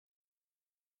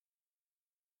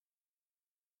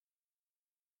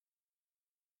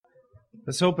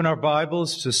Let's open our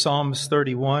Bibles to Psalms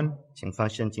 31. 请翻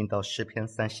圣经到诗篇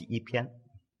31篇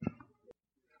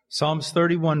Psalms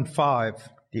 31:5.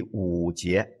 第5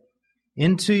节。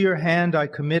 Into your hand I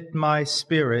commit my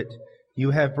spirit.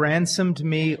 You have ransomed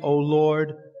me, O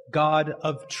Lord, God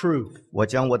of truth. 我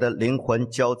将我的灵魂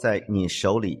交在你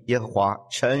手里，耶和华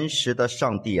诚实的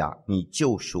上帝啊，你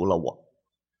救赎了我。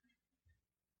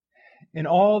 In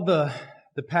all the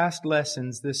past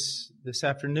lessons this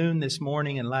afternoon, this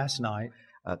morning, and last night,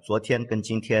 昨天跟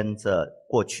今天这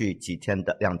过去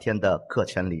2天的课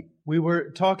程里， we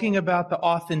were talking about the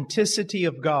authenticity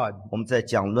of God, 我们在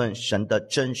讲论神的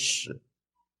真实，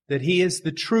 that He is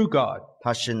the true God.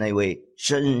 他是那位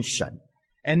真神。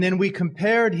 And then we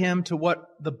compared Him to what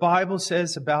the Bible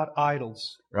says about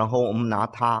idols 然后我们拿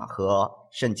他和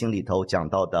圣经里头讲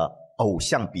到的偶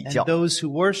像比 and 较， those who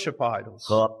worship idols.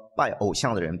 和拜偶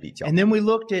像的人比较。 And then we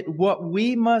looked at what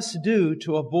we must do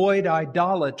to avoid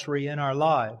idolatry in our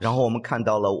lives. 然后我们看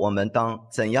到了我们当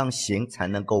怎样行才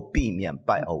能够避免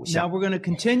拜偶 Now 像。 we're going to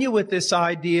continue with this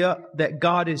idea that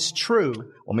God is true,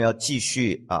 我们要继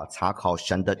续查考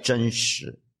神的真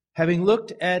实。 having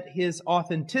looked at His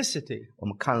authenticity, 我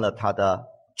们看了他的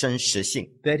真实性，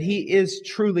 that He is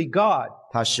truly God.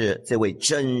 他是这位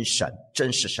真神，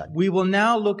真实神。 We will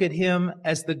now look at Him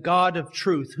as the God of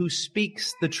truth who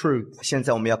speaks the truth. 现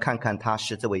在我们要看看他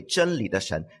是这位真理的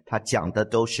神，他讲的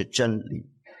都是真理。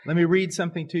 Let me read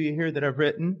something to you here that I've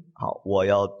written. 好，我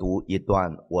要读一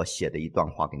段我写的一段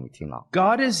话给你听啊。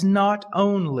 God is not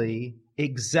only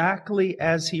exactly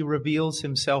as He reveals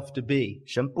Himself to be,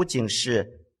 神不仅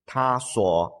是他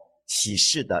所启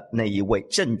示的那一位，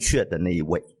正确的那一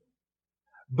位，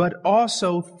 but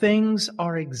also things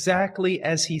are exactly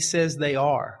as He says they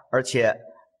are. 而且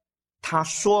他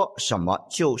说什么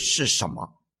就是什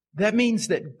么。 That means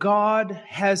that God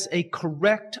has a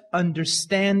correct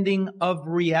understanding of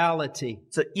reality.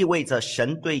 这意味着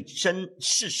神对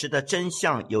事实的真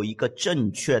相有一个正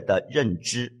确的认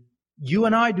知。 You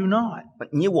and I do not.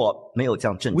 你我没有这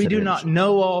样正 We 确的 do 认 not 知，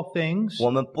 know all things,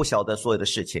 我们不晓得所有的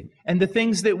事情， and the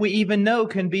things that we even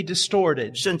know can be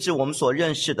distorted. 甚至我们所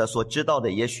认识的、所知道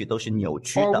的，也许都是扭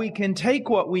曲 Or 的， we can take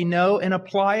what we know and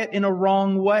apply it in a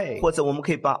wrong way. 或者我们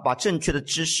可以把正确的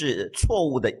知识错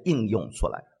误的应用出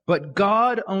来。 But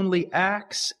God only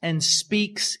acts and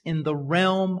speaks in the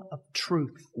realm of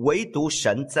truth. 唯独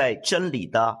神在真理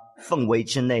的氛围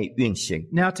之内运行。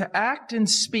 Now, to act and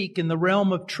speak in the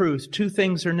realm of truth, two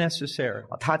things are necessary.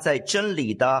 他在真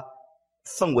理的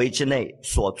氛围之内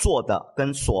所做的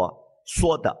跟所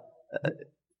说的，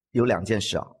有2件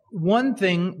事啊。 One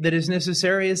thing that is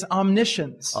necessary is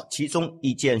omniscience. 其中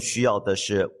一件需要的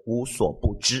是无所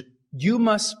不知。 You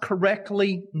must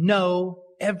correctly know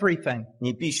everything.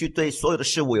 你必须对所有的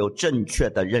事物有正确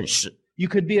的认识。 You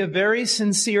could be a very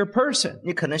sincere person.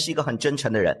 你可能是一个很真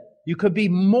诚的人， You could be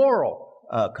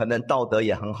moral, 可能道德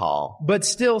也很好， but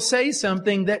still say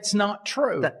something that's not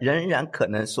true. 但仍然可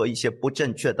能说一些不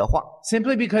正确的话。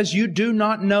 Simply because you do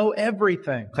not know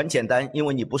everything. 很简单，因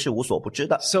为你不是无所不知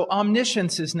的， So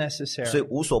omniscience is 所以 necessary.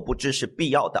 无所不知是必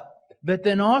要的。 But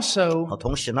then also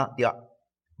同时呢，第二，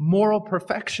 moral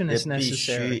perfection 也 is 必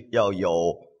necessary. 须要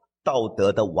有道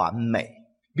德的完美。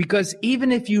 Because even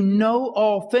if you know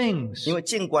all things, 因为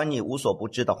尽管你无所不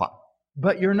知的话，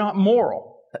 but you're not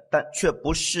moral, 但却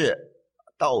不是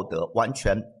道德完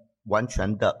全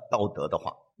的道德的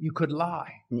话， you could lie.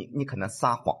 你可能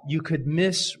撒谎， You could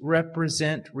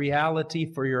misrepresent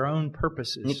reality for your own 你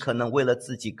purposes. 可能为了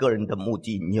自己个人的目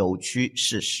的扭曲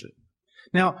事实。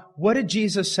 Now, what did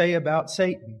Jesus say about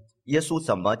Satan? 耶稣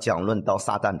怎么讲论到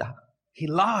撒旦的？ He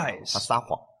他 lies. 撒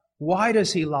谎。 Why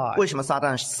does he lie? 为什么撒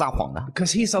旦撒谎呢？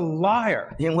 Because he's a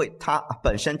liar. 因为他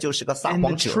本身就是个撒 And the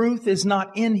谎者， truth is not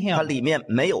in 他 him. 里面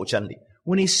没有真理。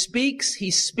 When he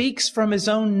speaks from his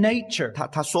own nature.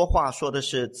 他说话说的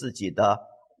是自己的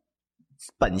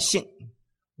本性，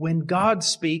 When God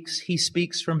speaks, he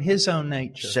speaks from his own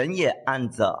nature. 神也按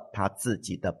着他自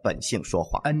己的本性说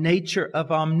话。 A nature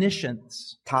of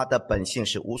omniscience 他的本性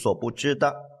是无所不知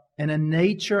的， and a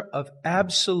nature of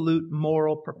absolute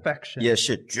moral perfection. 也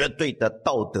是绝对的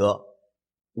道德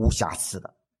无瑕疵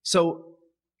的。 So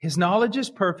his knowledge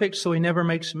is perfect, so he never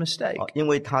makes a mistake. 因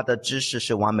为他的知识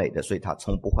是完美的，所以他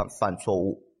从不会犯错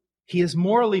误。 He is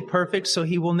morally perfect, so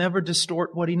he will never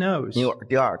distort what he knows. 因为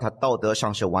第二，他道德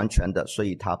上是完全的，所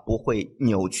以他不会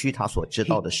扭曲他所知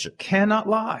道的事。 Cannot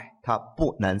lie. 他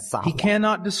不能撒 He 谎，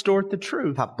 cannot distort the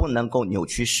truth. 他不能够扭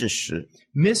曲事实。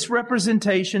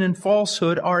 Misrepresentation and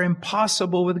falsehood are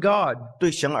impossible with God. 对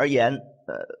神而言，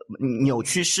扭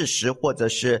曲事实或者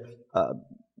是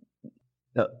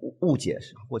误解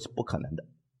或是不可能的。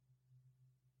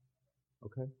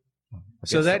OK，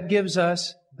 So that gives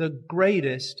us the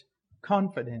greatest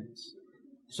confidence.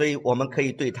 所以我们可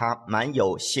以对他蛮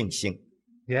有信心，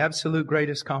 The absolute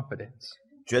greatest confidence.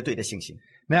 绝对的信心。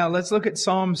 Now let's look at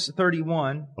Psalms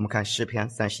 31, 我们看诗篇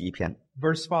31篇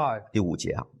verse 5. 第5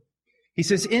节啊， He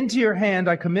says, Into your hand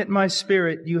I commit my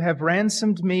spirit. You have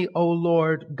ransomed me, O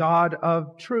Lord, God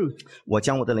of truth. 我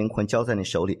将我的灵魂交在你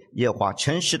手里，耶和华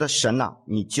诚实的神啊，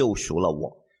你救赎了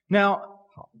我。 Now,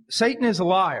 Satan is a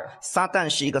liar, 撒旦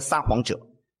是一个撒谎者，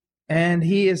 and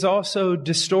he is also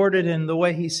distorted in the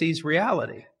way he sees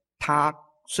reality.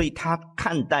 所以他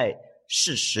看待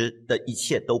事实的一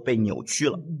切都被扭曲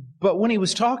了。 But when he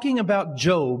was talking about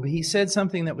Job, he said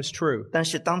something that was true. 但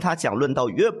是当他讲论到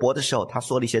约伯的时候，他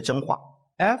说了一些真话。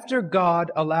 After God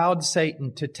allowed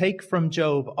Satan to take from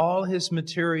Job all his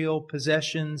material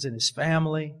possessions and his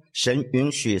family, 神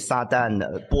允许撒旦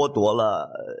剥夺了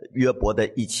约伯的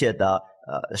一切的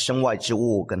身外之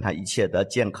物，跟他一切的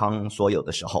健康所有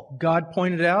的时候， God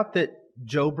pointed out that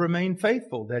Job remained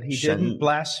faithful, that he didn't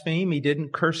blaspheme, he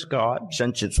didn't curse God.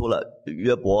 神指出了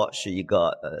约伯是一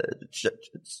个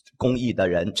公义的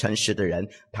人、诚实的人，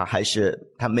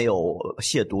他没有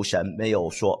亵渎神，没有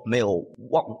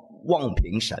妄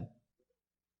评神。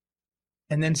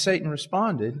 And then Satan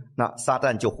responded, 那撒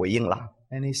旦就回应了，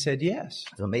 and he said, yes,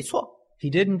 说没错，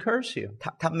 he didn't curse you,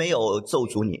 他没有咒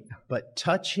诅你， but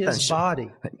touch his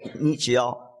body, 你只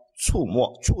要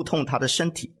触痛他的身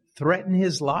体， threaten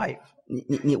his life,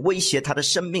 你威胁他的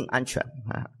生命安全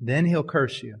啊， then he'll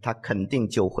curse you. 他肯定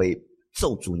就会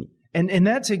咒诅你。 And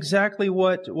that's exactly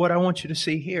what I want you to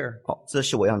see here. 好，这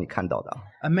是我要你看到的啊。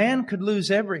 A man could lose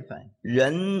everything,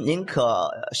 人宁可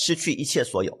失去一切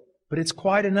所有， but it's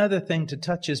quite another thing to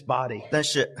touch his body 但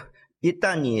是一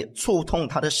旦你触痛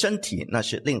他的身体，那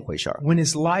是另一回事儿。 when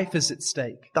his life is at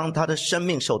stake. 当他的生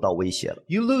命受到威胁了，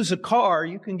 You lose a car,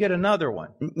 you can get another one.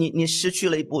 你失去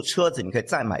了一部车子，你可以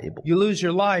再买一部， You lose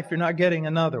your life, you're not getting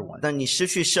another one. 但你失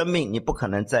去生命，你不可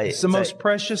能再 It's the most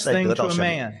precious 再 thing 得 to 到 a 生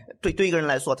命。 man. 对一个人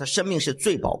来说，他生命是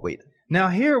最宝贵的。 Now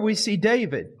here we see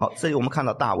David. 好，这里我们看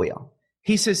到大卫啊，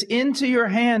 He says, Into your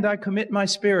hand I commit my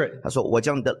spirit. 他说：“我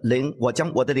将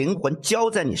我的灵魂交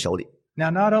在你手里。” Now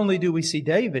not only do we see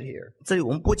David here, 这里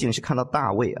我们不仅是看到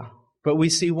大卫啊， but we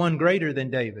see one greater than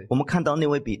David 我们看到那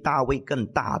位比大卫更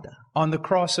大的， on the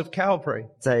cross of Calvary.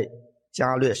 在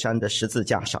加略山的十字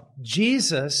架上，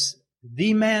 Jesus,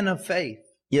 the man of faith.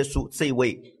 耶稣这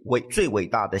位最伟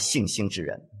大的信心之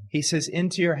人， He says,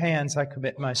 Into your hands I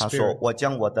commit my 他说 spirit.：“ 我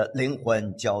将我的灵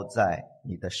魂交在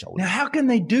你的手里。 Now how can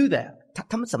they do that? ”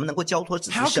他们怎么能够交托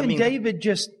自己 How 生 can 命呢？ David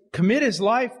just commit his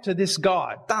life to this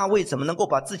God? 大卫怎么能够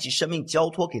把自己生命交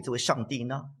托给这位上帝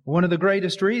呢？ One of the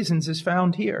greatest reasons is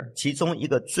found here. 其中一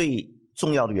个最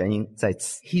重要的原因在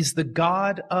此， He's the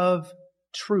God of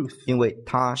truth. 因为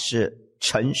他是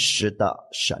诚实的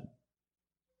神。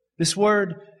 This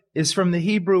word is from the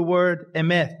Hebrew word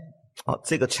emeth,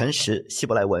 这个诚实希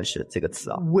伯来文是这个词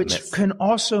啊， which can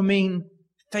also mean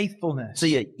faithfulness. 这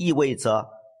也意味着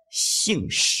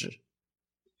信实。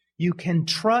 You can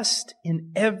trust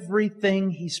in everything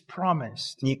he's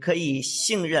promised 你可以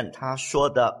信任他说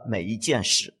的每一件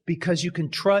事， because you can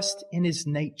trust in his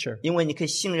nature. 因为你可以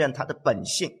信任他的本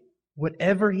性，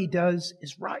 Whatever he does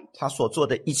is right. 他所做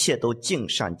的一切都尽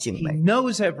善尽 He 美，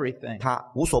 knows everything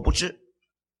他无所不知，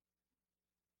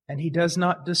 and he does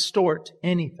not distort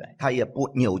anything. 他也不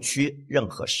扭曲任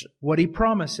何事。 What he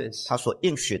promises 他所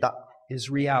应许的 is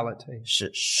reality.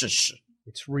 是事实，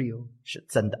 It's real. 是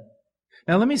真的。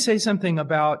 Now let me say something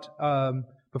about,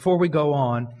 before we go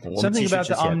on, 我们 something 继续 about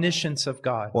之 the 前， omniscience of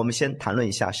God. 我们先谈论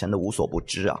一下神的无所不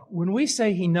知啊。 When we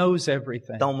say he knows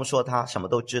everything, 当我们说他什么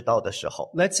都知道的时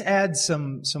候， let's add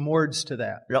some words to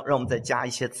that. 让我们再加一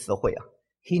些词汇啊。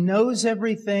 He knows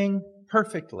everything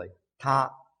perfectly.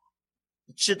 他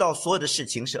知道所有的事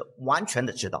情是完全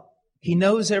的知道。 He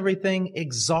knows everything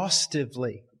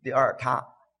exhaustively. 第二，他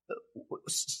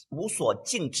无所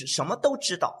尽知，什么都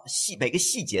知道，每个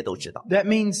细节都知道。 That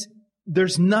means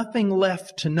there's nothing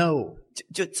left to know.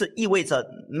 这意味着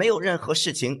没有任何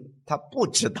事情他不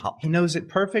知道。 He knows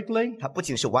it perfectly, 他不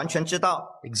仅是完全知道，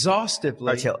而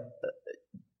exhaustively,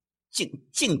 且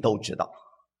尽都知道，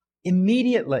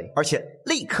 immediately. 而且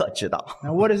立刻知道。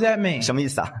 Now what does that mean? 什么意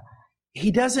思啊？ He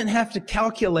doesn't have to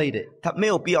calculate it. 他没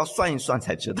有必要算一算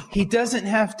才知道， He doesn't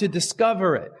have to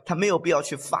discover it. 他没有必要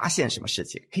去发现什么事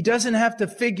情， He doesn't have to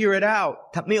figure it out.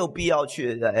 他没有必要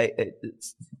去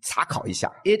查考一下。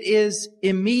 It is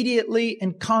immediately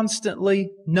and constantly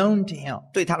known to him.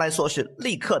 对他来说是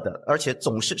立刻的，而且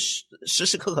总是时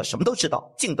时刻刻什么都知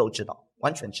道，尽都知道，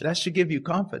完全知道。 That should give you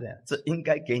confidence. 这应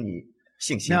该给你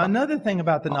信心 Now 吧。 another thing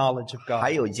about the knowledge of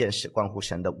还 God. 有一件事关乎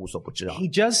神的无所不知啊， He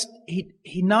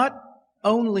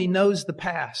only knows the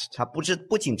past, 他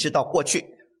不仅知道过去，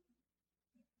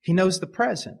 he knows the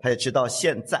present. 他也知道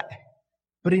现在。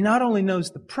 But he not only knows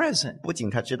the present, 不仅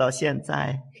他知道现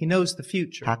在， he knows the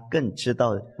future. 他更知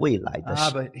道未来的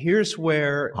事。 But here's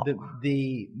where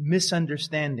the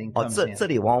misunderstanding 这 comes in.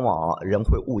 里往往人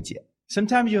会误解。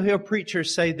 Sometimes you'll hear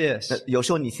preachers say this, 有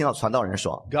时候你听到传道人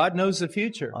说， God knows the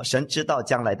future. 神知道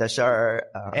将来的事儿，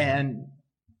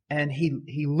 And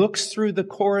he looks through the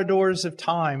corridors of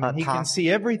time and he can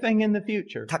see everything in the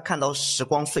future. 他看到时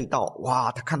光隧道，哇，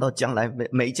他看到将来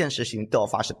每一件事情都要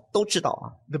发生，都知道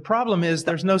啊。 The problem is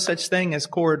there's no such thing as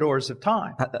corridors of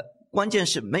time. 关键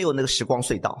是没有那个时光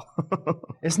隧道。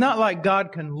 It's not like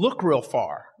God can look real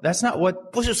far. That's not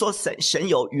what, 不是说神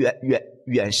有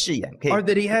远视眼，可以 or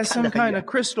that he has 看 some 得很 kind 远 of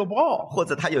crystal ball. 或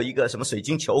者他有一个什么水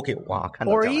晶球可以哇看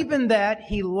到 Or 将来。 even that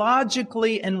he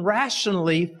logically and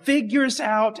rationally figures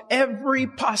out every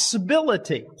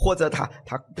possibility. 或者他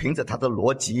凭着他的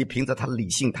逻辑，凭着他的理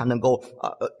性，他能够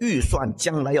预算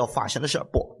将来要发生的事儿。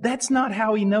不， That's not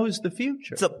how he knows the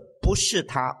future. 这不是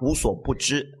他无所不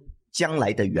知将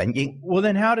来的原因。 Well,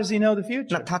 then how does he know the 那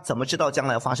future? 他怎么知道将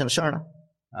来要发生的事儿呢？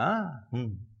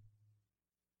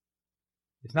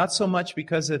 It's not so much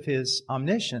because of his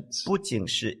omniscience, 不仅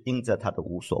是因着他的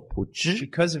无所不知，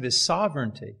 because of his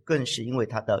sovereignty. 更是因为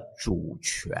他的主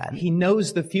权。 He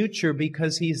knows the future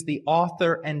because he's the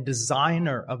author and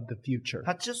designer of the future.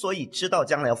 他之所以知道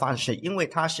将来要发生的事，因为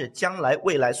他是将来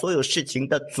未来所有事情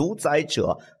的主宰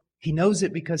者。 He knows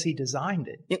it because he designed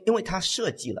it. 因为他设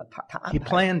计了，他安 He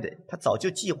排， planned it. 他早就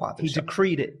计划这 He 事，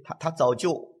 decreed it. 他早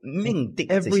就命定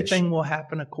这些事， Everything will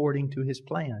happen according to his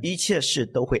plan. 一切事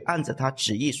都会按着他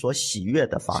旨意所喜悦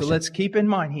的发 So 生。 let's keep in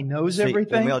mind, he knows 所以我们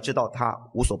everything. 要知道他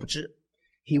无所不知，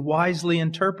 He wisely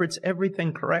interprets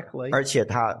everything correctly. 而且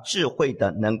他智慧的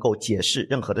能够解释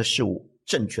任何的事物，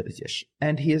正确的解释，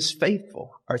 And he is faithful.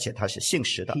 而且他是信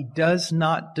实的， He does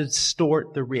not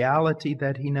distort the reality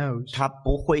that he knows. 他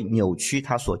不会扭曲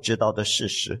他所知道的事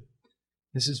实，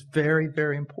 This is very,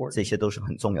 very important. 这些都是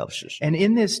很重要的事实。 And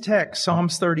in this text,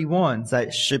 Psalms 31, 在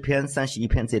诗篇31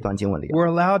篇这段经文里， we're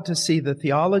allowed to see the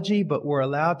theology, but we're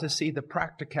allowed to see the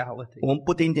practicality. 我们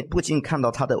不仅看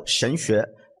到他的神学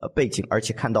背景，而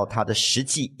且看到他的实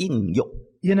际应用，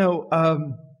 You know,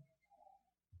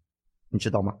 你知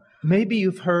道吗？ maybe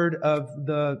you've heard of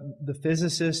the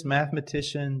physicist,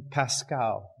 mathematician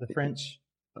Pascal, the French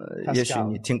也许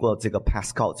你听过这个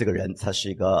Pascal 这个人，他是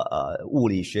一个物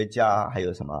理学家，还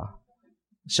有什么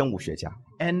生物学家、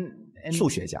 and 数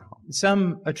学家。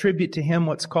 some attribute to him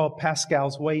what's called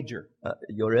Pascal's wager.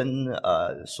 有人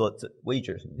说这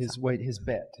wager 什么意思 His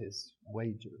bet, his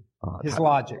wager, 啊 his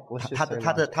logic. Let's just 他 say 的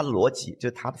logic. 他的逻辑，就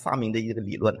是他发明的一个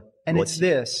理论 And 逻 it's 辑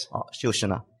this: 啊，就是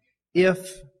呢， if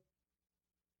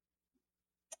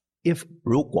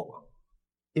如果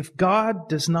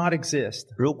God does not exist,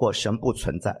 如果神不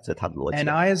存在，这是他的逻辑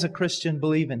and。I as a Christian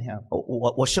believe in him,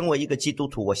 我身为一个基督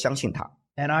徒，我相信他，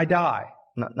 and I die,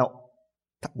 那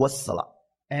我死了，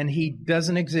 and he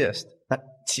doesn't exist, 那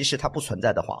其实他不存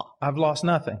在的话， I've lost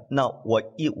nothing. 那我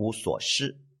一无所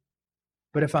失。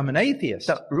 But if I'm an atheist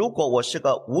但如果我是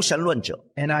个无神论者，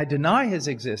 and I deny his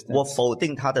我 existence, 否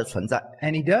定他的存在，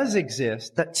 and he does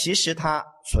exist, 但其实他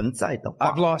存在的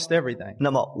话 I've，lost everything.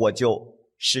 那么我就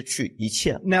失去一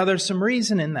切。 Now, there's some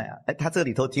reason in that, 哎，他这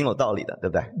里头挺有道理的，对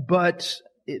不对？ but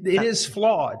it is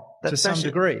flawed 但 to some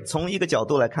是 degree 从一个角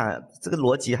度来看，这个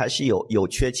逻辑还是有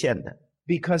缺陷的。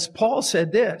 because Paul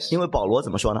said this: 因为保罗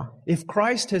怎么说呢？ if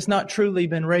Christ has not truly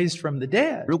been raised from the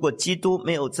dead, 如果基督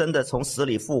没有真的从死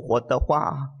里复活的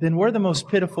话， then we're the most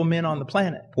pitiful men on the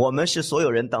planet 我们是所有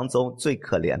人当中最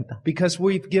可怜的， because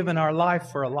we've given our life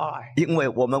for a lie. 因为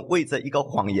我们为着一个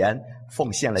谎言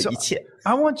奉献了一切。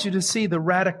 I want you to see the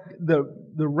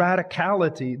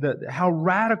radicality, how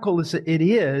radical it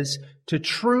is to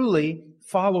truly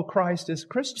follow Christ as a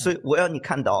Christian. 所以我要你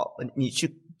看到，你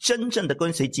去真正的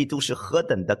跟随基督是何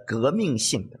等的革命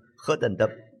性的，何等的。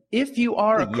 If you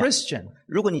are a Christian,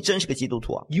 如果你真是个基督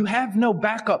徒啊， you have no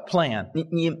backup plan.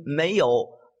 你没有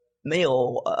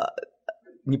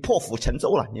你破釜沉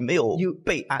舟了，你没有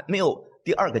备案，没有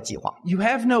第二个计划。 You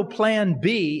have no plan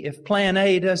B if plan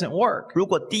A doesn't work. 如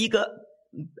果第一个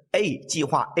A 计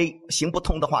划 A 行不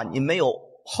通的话，你没有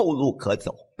后路可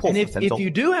走，破 And 釜 if, 沉 if 舟。 you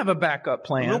do have a backup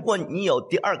如 plan, 果你有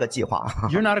第二个计划，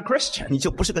 you're not a Christian 你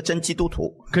就不是个真基督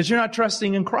徒， because you're not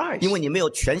trusting in Christ. 因为你没有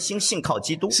全心信靠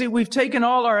基督。 See, we've taken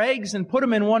all our eggs and put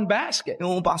them in one basket. 因为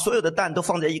我们把所有的蛋都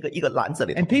放在一个篮子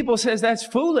里头 And。people says that's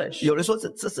foolish. 有人说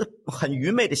这是很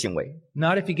愚昧的行为。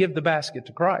 Not if you give the basket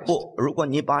to Christ. 不，如果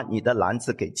你把你的篮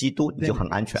子给基督，你就很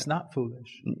安全 It's，not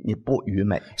foolish. 你不愚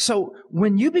昧。 So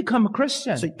when you become a 所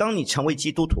Christian, 以当你成为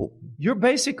基督徒， you're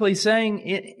basically saying,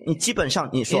 你基本上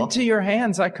你说 into your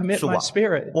hands I commit 主 my 啊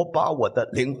spirit. 我把我的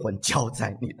灵魂交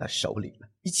在你的手里了，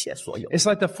一切所有。 It's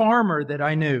like the farmer that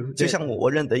I knew. 就 that 像我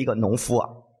认得一个农夫啊，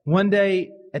 one day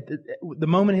at the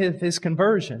moment of his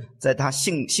conversion, 在他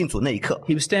信主那一刻，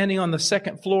 he was standing on the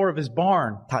second floor of his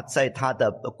barn 他在他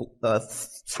的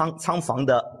仓房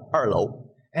的2楼，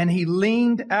 and he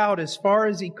leaned out as far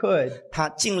as he could 他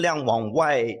尽量往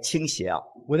外倾斜啊，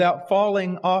 without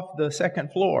falling off the second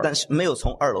floor. 但是没有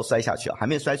从2楼摔下去啊，还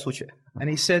没摔出去。 And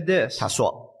he said this, 他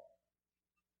说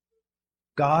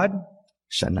God,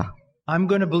 神啊， I'm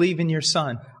going to believe in your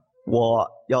son. 我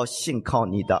要信靠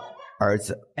你的儿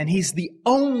子， And he's the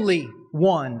only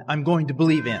one I'm going to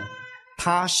believe in.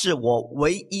 他是我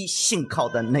唯一信靠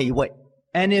的那一位。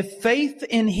 And if faith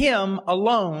in him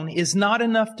alone is not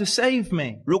enough to save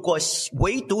me, 如果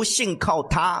唯独信靠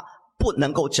他不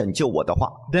能够拯救我的话，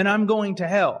 then I'm going to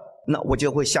hell 那我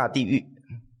就会下地狱。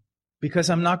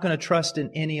 because I'm not going to trust in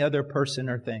any other person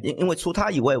or thing. 因为除他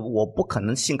以外，我不可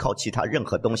能信靠其他任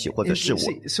何东西或者事物。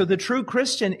 So the true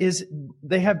Christian is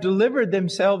they have delivered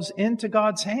themselves into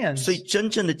God's hands. 所以真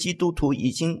正的基督徒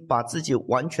已经把自己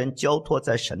完全交托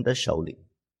在神的手里。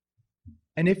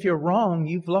 And if you're wrong,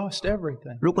 you've lost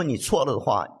everything. 如果你错了的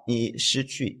话，你失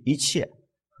去一切。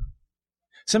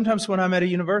 Sometimes when I'm at a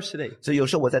university 所以有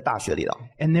时候我在大学里了，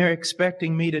 and they're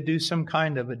expecting me to do some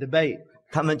kind of a debate,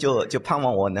 他们就盼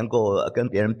望我能够跟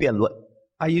别人辩论。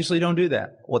 I usually don't do that.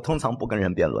 我通常不跟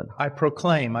人辩论， I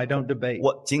proclaim, I don't debate.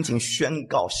 我仅仅宣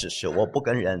告事实，我不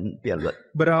跟人辩论。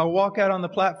 But I'll walk out on the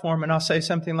platform and I'll say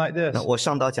something like this. 那我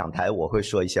上到讲台，我会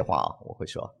说一些话啊，我会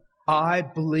说， I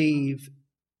believe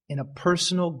in a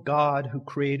personal God who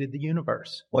created the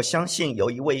universe. 我相信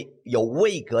有一位有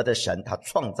位格的神，他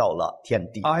创造了天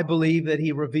地。 I believe that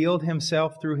he revealed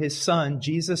himself through his son,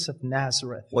 Jesus of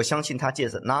Nazareth. 我相信他借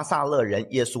着拿撒勒人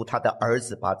耶稣他的儿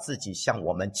子，把自己向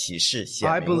我们启示显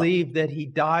I 明了。 believe that he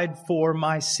died for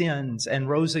my sins and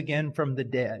rose again from the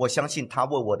dead. 我相信他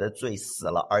为我的罪死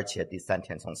了，而且第3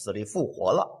天从死里复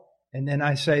活了。 And then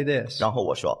I say this, 然后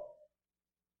我说，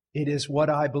 it is what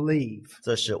I believe.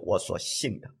 这是我所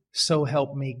信的。 So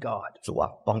help me God. 主啊，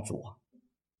帮助我，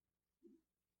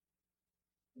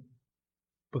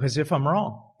 Because if I'm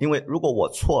wrong, 因为如果我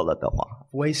错了的话，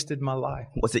 I've wasted my life.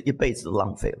 我这一辈子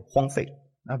浪费了，荒废了。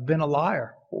 I've been a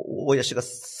liar, 我也是个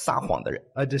撒谎的人，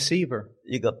 a deceiver,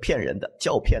 一个骗人的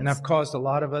教骗 and 子。 I've caused a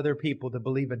lot of other people to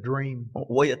believe a dream.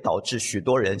 我也导致许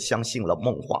多人相信了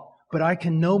梦话。 But I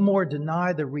can no more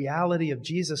deny the reality of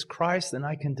Jesus Christ than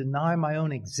I can deny my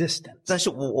own existence. 但是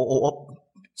我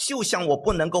就像我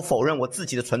不能够否认我自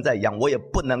己的存在一样，我也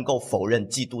不能够否认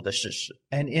基督的事实。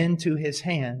 And into his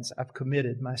hands I've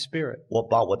committed my spirit. 我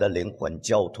把我的灵魂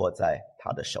交托在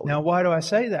他的手里。 Now, why do I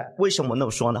say that? 为什么那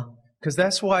么说呢？ Because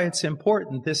that's why it's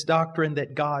important, this doctrine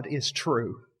that God is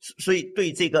true. 所以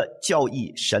对这个教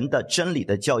义，神的真理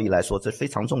的教义来说，这是非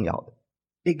常重要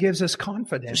的， It gives us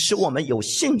confidence. 使我们有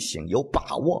信心、有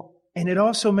把握， And it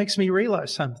also makes me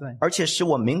realize something. 而且使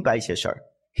我明白一些事儿。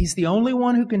 He's the only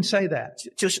one who can say that.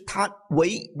 就是他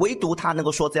唯独他能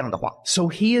够说这样的话， So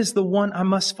he is the one I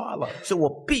must follow. 所以我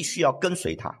必须要跟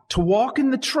随他， To walk in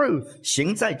the truth,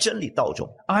 行在真理道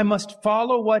中。 I must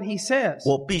follow what he says.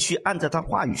 我必须按照他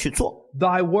话语去做。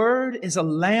 Thy word is a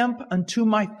lamp unto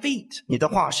my feet. 你的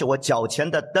话是我脚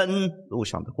前的灯，路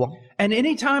上的光。 And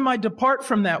anytime I depart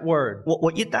from that word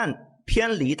我一旦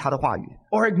偏离他的话语，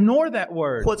 or ignore that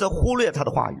word, 或者忽略他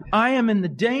的话语， I am in the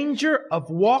danger of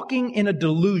walking in a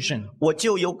delusion. 我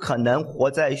就有可能活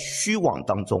在虚妄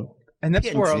当中。 And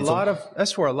that's where a 骗局中。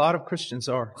 that's where a lot of Christians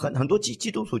are. 很多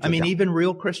基督徒就 I 这 mean, 样， even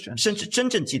real Christians. 甚至真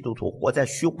正基督徒活在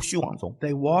虚妄中，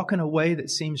 They walk in a way that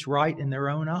seems right in their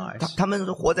own eyes. 他们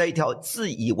活在一条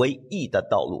自以为义的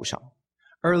道路上。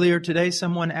 Earlier today,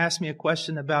 someone asked me a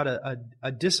question about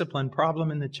a discipline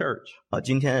problem in the church,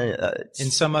 今天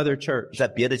in some other church. 在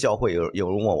别的教会有人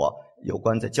问我有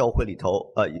关在教会里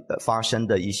头发生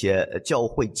的一些教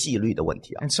会纪律的问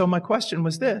题啊。 And so my question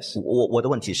was this. 我的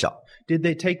问题是啊， Did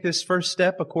they take this first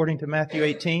step according to Matthew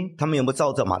 18? 他们有没有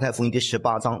照着马太福音第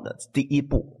18章的第一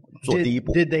步做第一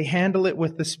步。 Did they handle it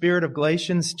with the spirit of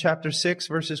Galatians chapter 6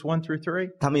 verses 1 through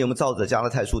 3? 他们有没有照着加拉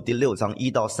太书第6章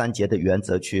1到3节的原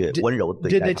则去温柔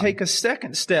对 Did 待 they 他们？ take a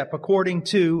second step according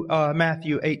to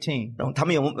Matthew 18? 然后他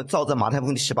们有没有照着马太福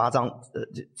音第18章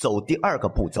走第二个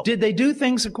步骤？ Did they do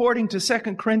things according to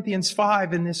 2 Corinthians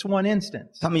 5 in this one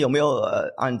instance? 他们有没有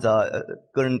按照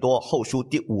哥林多后书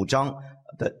第5章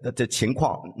的情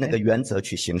况那个原则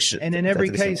去行事？ And in 在 every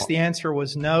这个情 case, 况 the answer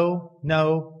was no,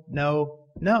 no, no,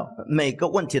 no. 每个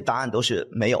问题的答案都是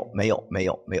没有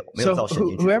So 照圣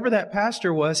经去。 whoever that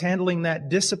pastor was handling that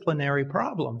disciplinary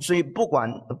problem, 所以不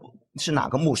管是哪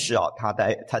个牧师啊，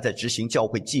他在执行教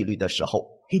会纪律的时候，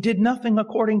 he did nothing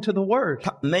according to the word.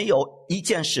 他没有一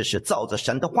件事是照着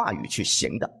神的话语去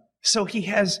行的， So he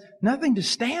has nothing to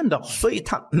stand on. 所以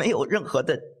他没有任何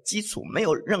的基础，没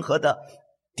有任何的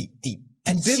底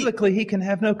And 气。 biblically, he can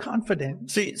have no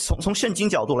confidence. 所以从圣经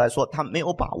角度来说，他没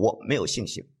有把握，没有信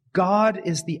心。 God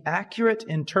is the accurate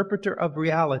interpreter of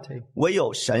reality, 唯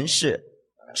有神是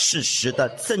事实的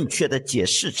正确的解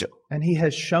释者， and he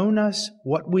has shown us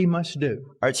what we must do.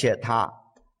 而且他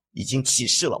已经启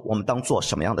示了我们当做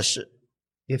什么样的事。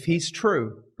 If he's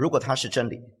true, 如果他是真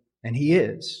理， and he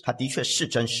is, 他的确是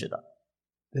真实的，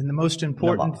 then the most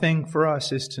important thing for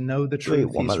us is to know the 对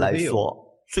truth 我 he's 们来 revealed. 说，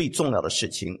最重要的事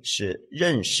情是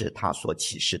认识他所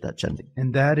启示的真理，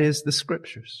 And that is the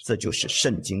scriptures. 这就是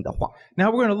圣经的话。 Now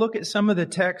we're going to look at some of the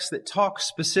texts that talk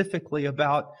specifically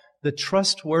about the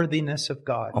trustworthiness of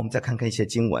God. 我们再看看一些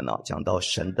经文啊，讲到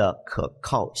神的可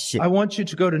靠性 I。want you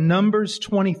to go to Numbers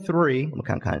 23. 我们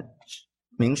看看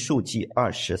民数记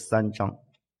23章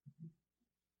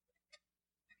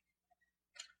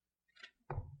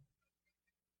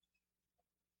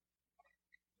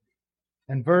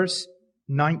And verse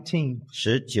 19.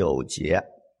 19节。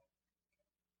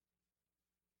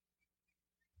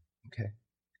 Okay.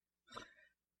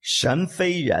 神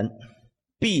非人，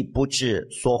必不致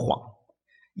说谎；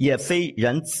也非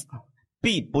人子，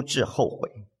必不致后悔。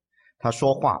他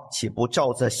说话岂不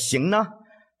照着行呢？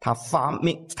他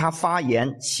发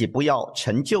言岂不要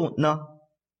成就呢？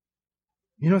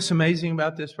 You know what's amazing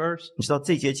about this verse? 你知道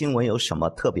这节经文有什么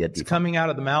特别的地 It's 方？ coming out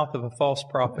of the mouth of a false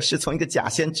prophet. 是从一个假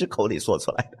先知口里说出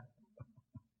来的。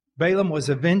 Balaam was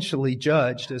eventually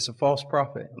judged as a false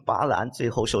prophet. 巴兰最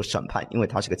后受审判，因为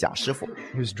他是个假师傅，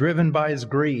 He was driven by his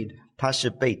greed. 他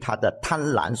是被他的贪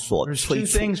婪所 There's 催 two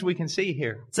促。 things we can see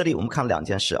here. 这里我们看两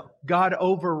件事啊， God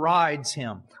overrides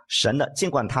him. 神呢，尽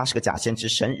管他是个假先知，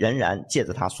神仍然借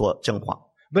着他说真话。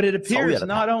 But it appears 超越了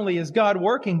他。 not only is God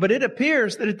working, but it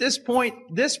appears that at this point,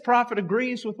 this prophet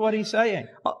agrees with what he's saying.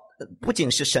 不仅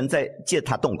是神在借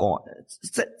他动工啊，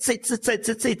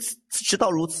直到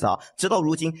如此啊，直到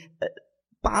如今，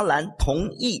巴兰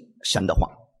同意神的话。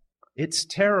 It's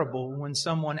terrible when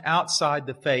someone outside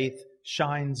the faith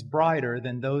shines brighter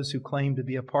than those who claim to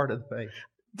be a part of the faith.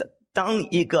 当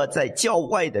一个在教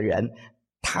外的人，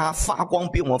他发光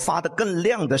比我们发得更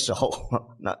亮的时候，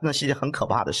那是一件很可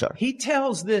怕的事儿。 He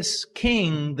tells this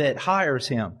king that hires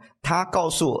him, 他告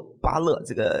诉巴勒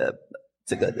这个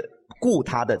雇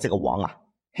他的这个王啊，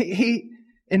 he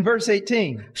in verse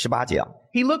 18, 18节啊，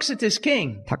 he looks at this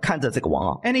king 他看着这个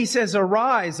王啊， and he says,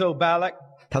 "Arise, O Balak,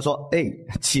 他说：“哎，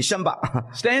起身吧，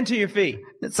 stand to your feet."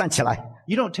 站起来。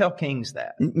 You don't tell kings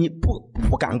that. 你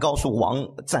不敢告诉王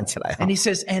站起来啊 And he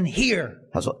says, "And hear."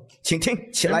 他说：“请听，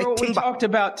起来 Remember what we 听吧。 talked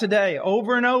about today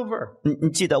over and over. 你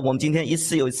记得我们今天一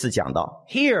次又一次讲到，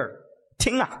 Hear,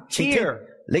 听啊，请听 Hear，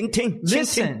聆听，倾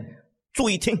听 listen. 注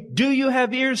意听。 Do you have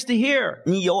ears to hear?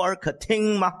 你有耳可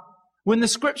听吗？ When the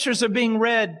scriptures are being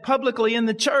read publicly in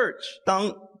the church,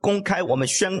 当公开我们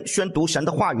宣读神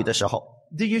的话语的时候，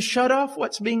 do you shut off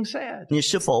what's being said? 你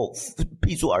是否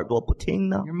闭住耳朵不听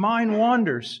呢？ Your mind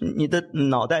wanders. 你的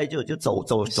脑袋就走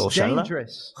It's 神了，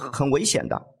 dangerous. 很危险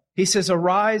的。 He says,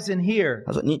 "Arise and hear."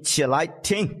 他说：“你起来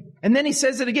听， And then he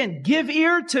says it again. "Give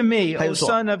ear to me, 还有 O 说，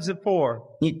 son of Zippor."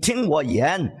 你听我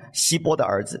言，希波的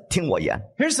儿子，听我言。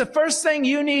 Here's the first thing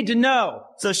you need to know.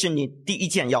 这是你第一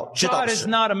件要知道 God 的 is 事。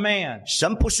 not a man.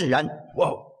 神不是人，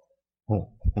 Whoa. 哦，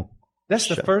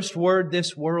 That's the Sure. first word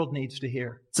this world needs to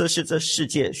hear. 这是这世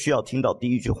界需要听到第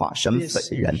一句话：神 This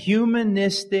非人。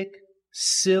 humanistic,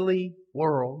 silly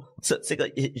world 这个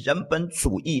人本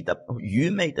主义的愚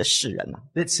昧的世人啊，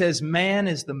 that says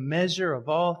man is the measure of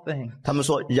all things. 他们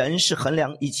说人是衡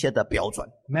量一切的标准，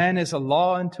 Man is a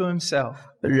law unto himself.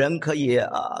 人可以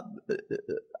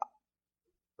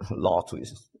law to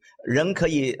人可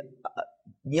以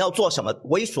你要做什么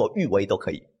为所欲为都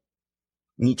可以，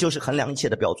你就是衡量一切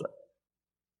的标准。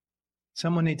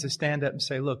 Someone needs to stand up and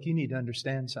say, "Look, you need to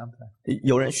understand something.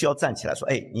 有人需要站起来说：“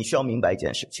哎，你需要明白一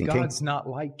件事，请听， God's not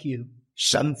like you.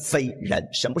 神非人，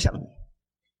神不像你。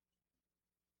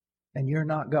And you're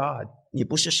not God. 你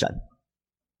不是神，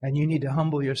 And you need to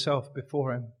humble yourself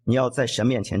before him. 你要在神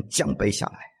面前降卑下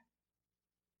来。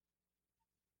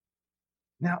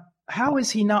 Now, how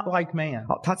is he not like man?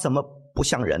 好，他怎么不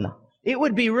像人呢？ It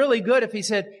would be really good if he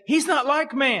said, he's not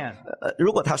like man.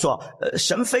 如果他说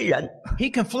神非人，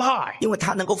 He can fly. 因为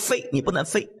他能够飞，你不能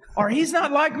飞， Or he's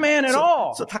not like man at 所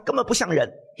all. 以他根本不像人，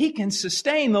 He can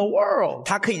sustain the world.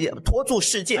 他可以拖住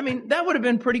世界 I。mean, that would have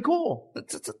been pretty cool.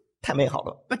 这太美好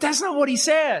了， But that's not what he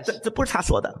says. 这不是他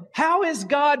说的。 How is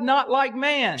God not like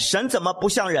man? 神怎么不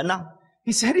像人呢？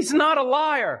 He said he's not a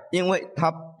liar. 因为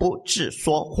他不致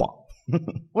说谎。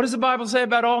 What does the Bible say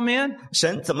about all men?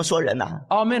 神怎么说人呢？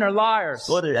 All men are liars.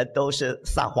 所有的人都是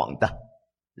撒谎的，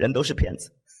人都是骗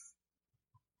子。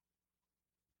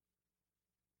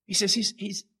 He says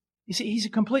he's a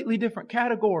completely different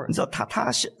category. 你知道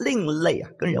他是另类啊，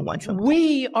跟人完全不同。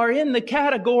 We are in the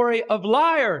category of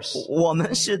liars. 我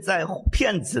们是在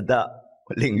骗子的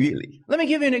领域里。 Let me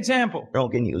give you an example. 让我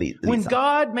给你例 When 子。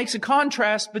 God makes a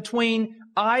contrast between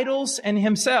idols and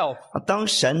himself, 当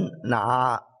神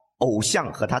拿偶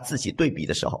像和他自己对比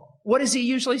的时候， what does he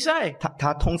usually say?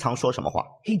 他通常说什么话？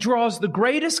 He draws the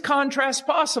greatest contrast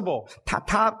possible.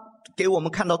 他给我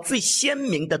们看到最鲜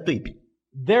明的对比。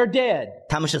 They're dead.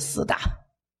 他们是死的，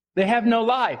 They have no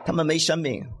life. 他们没生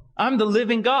命。 I'm the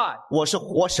living God. 我是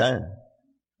活神。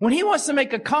 When he wants to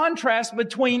make a contrast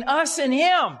between us and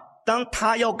him, 当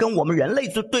他要跟我们人类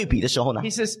做对比的时候呢，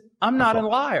 he says, I'm not a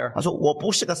liar. 他说我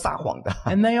不是个撒谎的，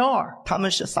 And they are. 他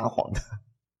们是撒谎的。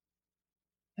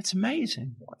 That's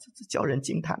amazing. 哇，这叫人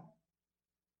惊叹，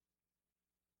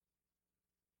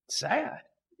 Sad.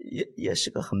 也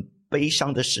是个很悲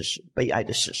伤的事实，悲哀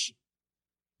的事实。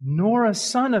 Nor a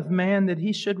son of man that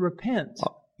he should repent.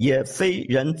 也非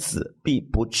人子必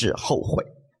不致后悔。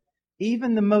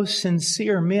 Even the most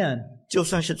sincere men, 就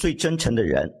算是最真诚的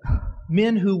人，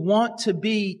 men who want to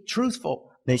be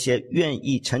truthful, 那些愿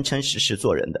意诚诚实实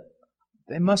做人的，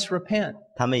 they must repent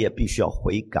他们也必须要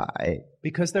悔改，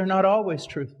 because they're not always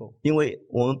truthful. 因为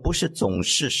我们不是总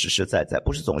是实实在在，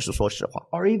不是总是说实话。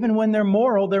 Or even when they're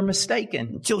moral, they're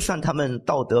mistaken. 就算他们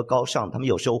道德高尚，他们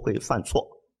有时候会犯错。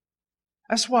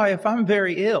 That's why if I'm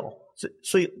very ill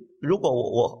所以如果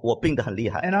我病得很厉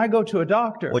害， and I go to a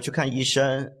doctor 我去看医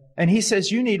生， and he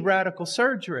says, you need radical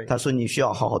surgery, 他说你需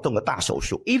要好好动个大手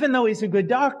术。 even though he's a good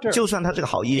doctor, 就算他是个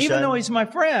好医 even 生， though he's my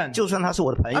friend, 就算他是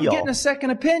我的朋 I'm 友， getting a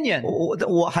second opinion.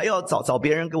 我还要找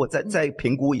别人给我再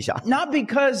评估一下， Not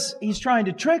because he's trying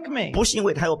to trick me. 不是因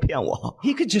为他要骗我，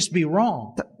 He could just be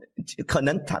wrong. 可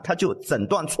能他就诊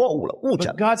断错误了，误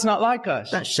诊 But。God's not like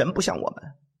us. 但神不像我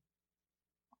们，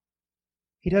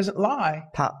 He doesn't lie,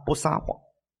 他不撒谎，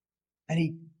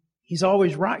 and he's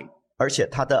always right. 而且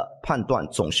他的判断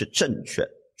总是正确，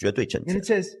绝对正 And 确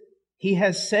it。says, he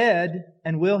has said,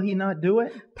 and will he not do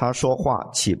it? 他说话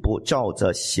岂不照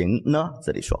着行呢？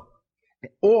这里说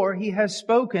Or he has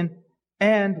spoken,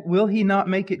 and will he not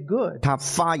make it good? 他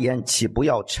发言岂不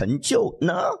要成就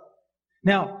呢？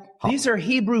 Now, these are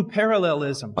Hebrew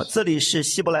parallelisms. 这里是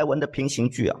希伯来文的平行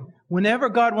句啊。 Whenever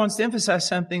God wants to emphasize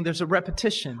something, there's a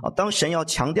repetition. 当神要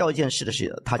强调一件事的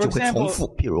时候，他就会重复。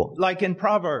譬Like in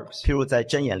Proverbs, 如在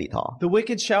箴言里头， the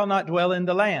wicked shall not dwell in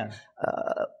the land.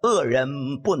 恶人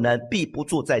必不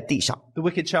住在地上， The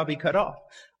wicked shall be cut off.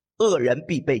 恶人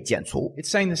必被剪除。 It's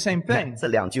saying the same thing. 这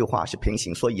两句话是平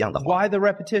行，说一样的话。 Why the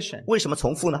repetition? 为什么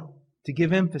重复呢？ To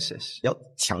give emphasis. 要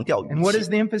强调语 And what is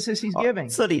气。 the emphasis he's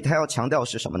giving? 这里他要强调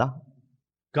是什么呢？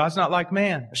 God's not like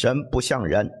man. 神不像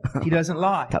人， He doesn't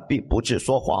lie. 他必不致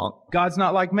说谎。 God's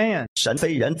not like man. 神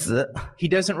非人子， He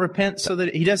doesn't repent so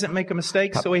that he doesn't make a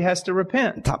mistake, so he has to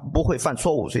repent. 他不会犯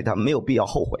错误，所以他没有必要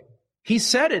后悔。 He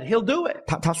said it, he'll do it.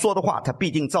 他说的话，他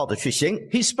必定照着去行。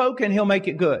 He spoke and he'll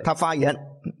make it good. 他发言，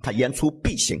他言出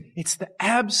必行。 It's the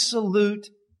absolute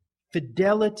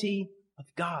fidelity of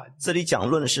God. 这里讲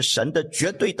论的是神的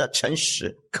绝对的诚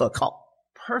实、可靠，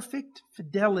 Perfect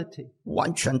fidelity.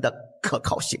 完全的可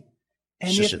靠性，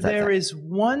 And 实 if 实在 there 在。 is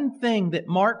one thing that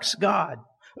marks God,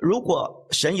 如果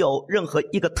神有任何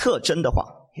一个特征的话，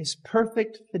 his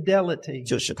perfect fidelity.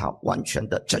 就是他完全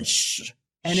的真实。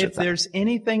 And 实 if 在。 there's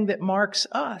anything that marks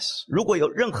us, 如果有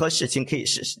任何事情可以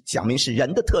讲明是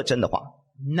人的特征的话，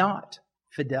 not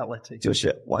fidelity. 就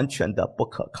是完全的不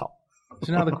可靠。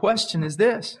 So now the question is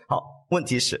this: 好，问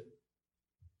题是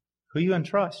who you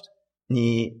entrust?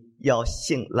 你要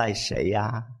信赖谁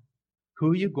呀？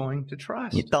 Who are you going to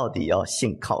你 trust? 到底要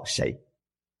信靠谁？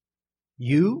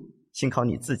 You 信靠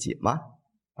你自己吗？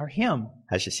 or him?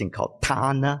 还是信靠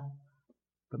他呢？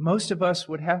 But most of us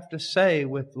would have to say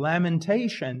with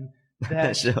lamentation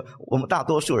但 that 是我们大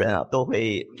多数人啊，都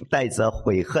会带着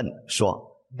悔恨说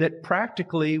that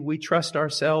practically we trust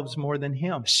ourselves more than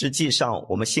Him. 实际上，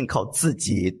我们信靠自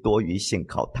己多于信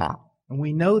靠他。And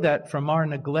we know that from our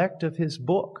neglect of His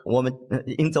book 我们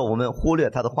因着我们忽略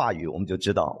他的话语，我们就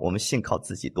知道我们信靠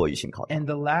自己多于信靠他。 and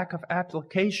the lack of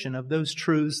application of those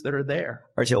truths that are there.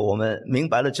 而且我们明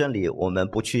白了真理，我们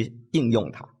不去应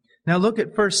用它。 Now look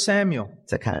at 1 Samuel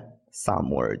再看撒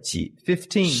母耳记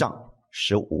 15. 上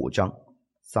15章，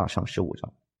撒上15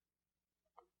章。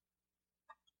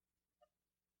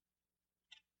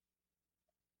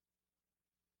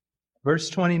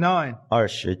Verse 29.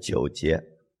 29节，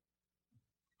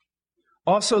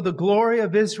 Also the glory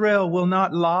of Israel will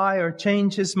not lie or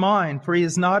change his mind, for he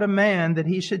is not a man that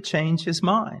he should change his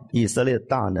mind. 以色列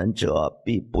大能者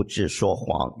必不致说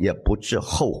谎，也不致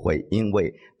后悔，因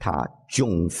为他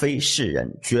迥非世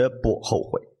人，绝不后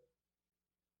悔。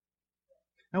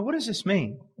 Now what does this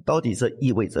mean? 到底这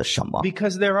意味着什么？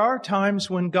 Because there are times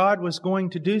when God was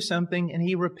going to do something and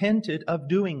he repented of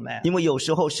doing that. 因为有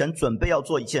时候神准备要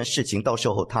做一件事情，到时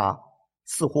候他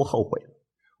似乎后悔了。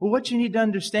 Well, what you need to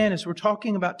understand is we're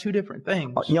talking about two different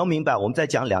things. 你要明白，我们在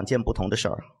讲两件不同的事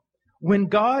儿。 When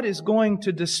God is going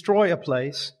to destroy a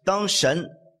place 当神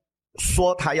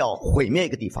说他要毁灭一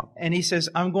个地方， and he says,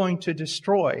 I'm going to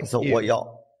destroy 他说我 you, 要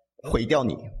毁掉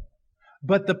你，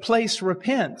 but the place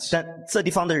repents. 但这地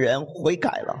方的人悔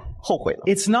改了，后悔了。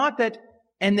 It's not that,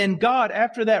 and then God,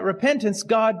 after that repentance,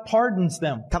 God pardons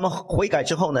them. 他们悔改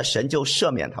之后呢，神就赦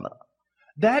免他们了。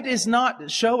 That is not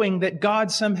showing that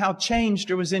God somehow changed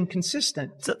or was inconsistent.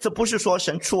 这不是说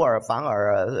神出尔反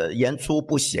尔，言出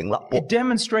不行了。不， It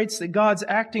demonstrates that God's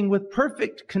acting with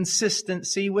perfect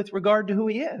consistency with regard to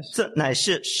who he is. 这乃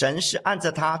是神是按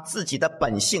照他自己的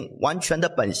本性，完全的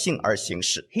本性而行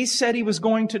事。 He said he was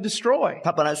going to destroy.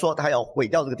 他本来说他要毁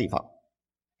掉这个地方，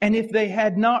 And if they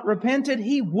had not repented,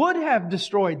 he would have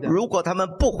destroyed them. 如果他们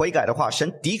不悔改的话，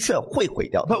神的确会毁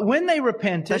掉他。 But when they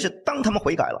但是 repented, 当他们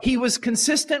悔改了， he was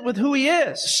consistent with who he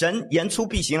is. 神言出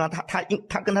必行啊，他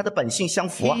跟他的本性相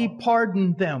符啊， He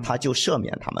pardoned them. 他就赦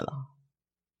免他们了。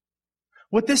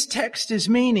 What this text is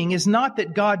meaning is not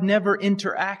that God never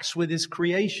interacts with his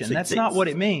creation. That's not what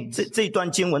it means. 这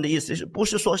段经文的意思是不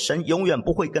是说神永远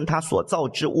不会跟他所造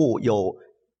之物有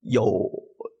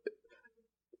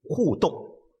互动？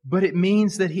 But it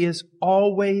means that he is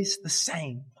always the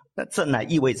same. 那这乃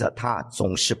意味着他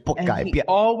总是不改 And he 变，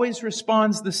 always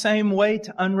responds the same way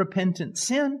to unrepentant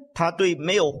sin, 他对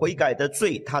没有悔改的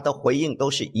罪，他的回应都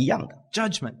是一样的，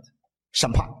 judgment.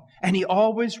 审判。 And he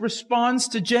always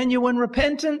responds to genuine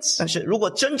repentance, 但是如果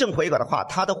真正悔改的话，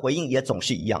他的回应也总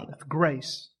是一样的，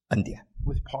 grace 恩典、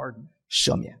 with pardon.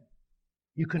 赦免。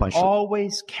 You can 宽恕。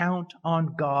 always count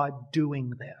on God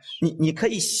doing this. 你可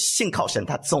以信靠神，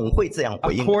他总会这样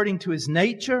回应， According to his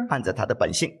nature, 按着他的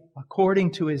本性，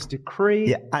 according to his decree,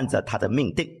 也按着他的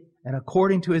命定， and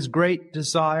according to his great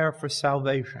desire for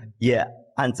salvation. 也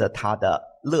按着他的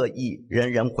乐意，人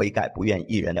人悔改，不愿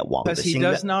一人的亡的 Because he 心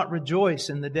愿， does not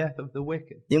rejoice in the death of the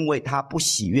wicked. 因为他不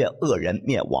喜悦恶人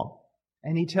灭亡。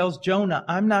 And he tells Jonah,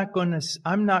 I'm not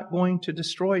going to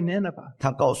destroy Nineveh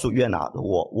他告诉约拿，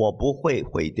我不会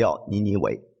毁掉尼尼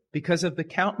微， because of the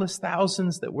countless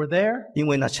thousands that were there. 因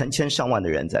为那成千上万的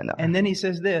人在那。 And then he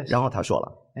says this, 然后他说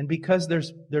了， and because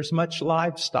there's much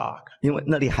livestock. 因为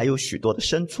那里还有许多的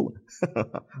牲畜呢。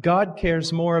 God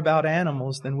cares more about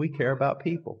animals than we care about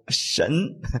people. 神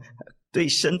对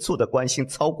牲畜的关心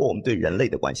超过我们对人类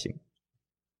的关心。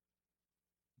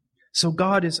 So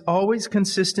God is always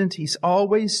consistent. He's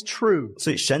always true.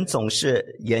 所以神总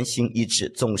是言行一致，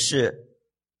总是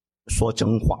说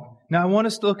真话。 Now I want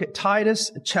us to look at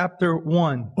Titus chapter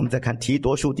 1. 我们再看提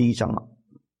多书第1章啊，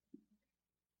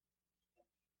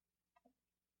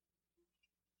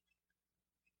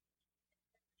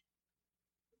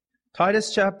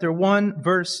 Titus chapter 1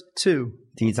 verse 2.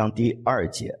 第1章第2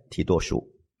节提多书，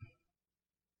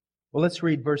 Well, let's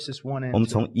read verses 1我 and 2. 们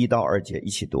从1到2节一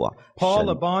起读啊。 Paul, a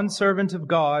神 bondservant of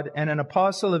God and an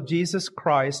apostle of Jesus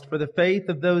Christ, for the faith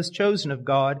of those chosen of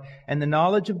God and the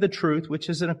knowledge of the truth,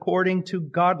 which is according to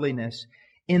godliness,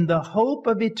 in the hope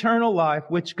of eternal life,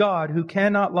 which God, who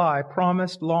cannot lie,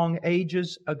 promised long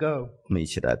ages ago. 我们一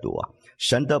起来读啊。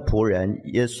神的仆人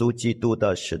耶稣基督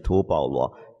的使徒保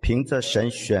罗，凭着神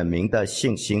选民的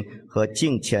信心和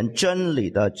敬虔真理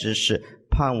的知识，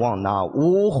盼望那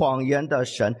无谎言的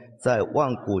神在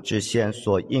万古之先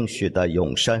所应许的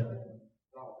永生。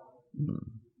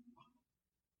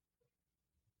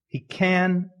 He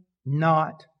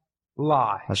cannot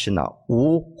lie. 他是那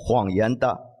无谎言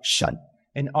的神。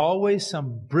And always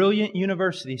some brilliant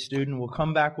university student will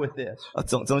come back with this.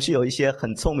 总是有一些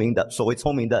很聪明的，所谓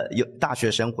聪明的大学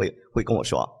生会跟我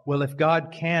说， Well, if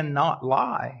God cannot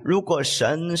lie, 如果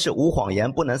神是无谎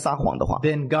言不能撒谎的话，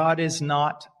 then God is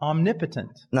not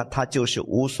omnipotent. 那他就是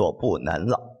无所不能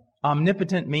了。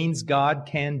 Omnipotent means God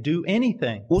can do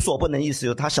anything. 无所不能意思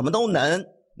就是他什么都能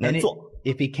And 做。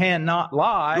 if he cannot 如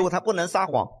lie, 果他不能撒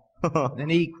谎， then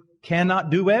he cannot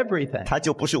do everything. 他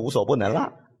就不是无所不能了。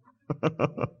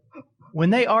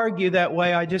When they argue that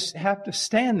way, I just have to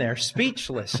stand there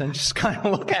speechless and just kind of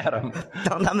look at them.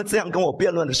 当他们这样跟我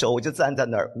辩论的时候，我就站在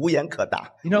那儿无言可答。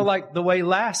 You know, like the way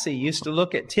Lassie used to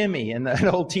look at Timmy in that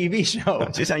old TV show.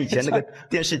 就像以前那个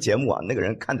电视节目啊，那个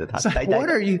人看着他 It's 呆 like, 呆 what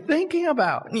的。 are you thinking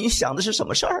about? 你想的是什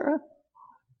么事儿啊？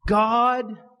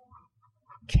 God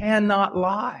cannot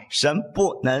lie 神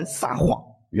不能撒谎，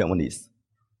原文的意思，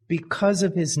 because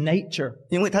of his nature.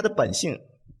 因为他的本性。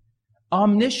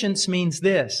 Omniscience means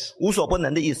this. 无所不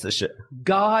能的意思是，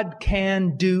 God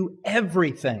can do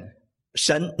everything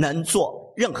神能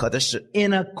做任何的事，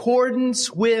 in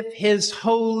accordance with his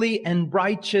holy and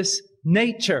righteous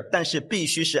nature. 但是必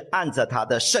须是按着他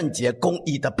的圣洁公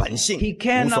义的本性。 He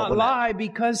无所 cannot 不能， lie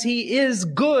because he is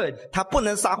good. 他不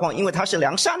能撒谎，因为他是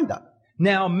良善的。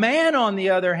 Now, man, on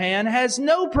the other hand, has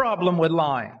no problem with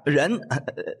lying. 人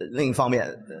另一方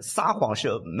面撒谎是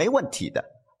没问题的，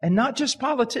 And not just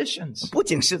politicians. 不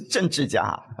仅是政治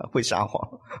家会撒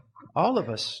谎， All of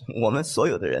us. 我们所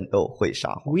有的人都会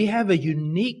撒谎。 We have a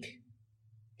unique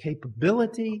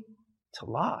capability to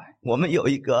lie. 我们有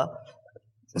一个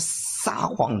撒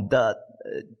谎的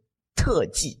特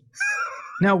技。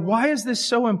 Now, why is this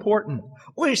so important?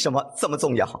 为什么这么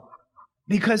重要？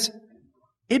 Because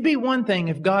it'd be one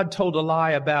thing if God told a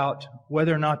lie about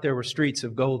whether or not there were streets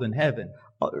of gold in heaven.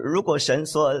 如果神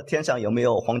说天上有没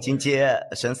有黄金街，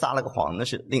神撒了个谎，那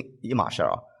是另一码事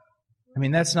啊， I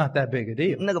mean, that's not that big a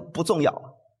deal. 那个不重要。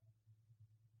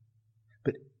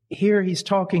 But here he's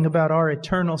talking about our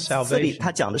eternal 这里 salvation.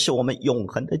 他讲的是我们永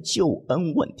恒的救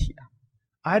恩问题啊。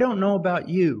 I don't know about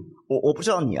you, 我不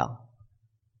知道你啊，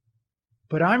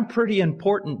 but I'm pretty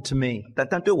important to me.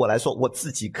 但对我来说，我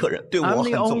自己个人对我 I'm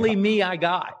很 the 重 only 要。 me I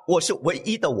got. 我是唯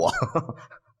一的我，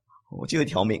我就有一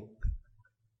条命，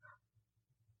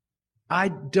 I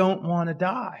don't want to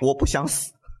die 我不想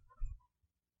死，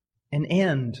 and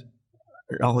end.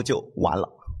 然后就完了。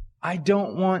 I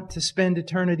don't want to spend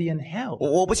eternity in hell.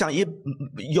 我不想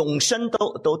永生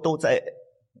都在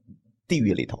地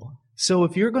狱里头。 So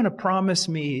if you're going to promise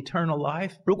me eternal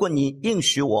life, 如果你应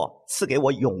许我赐给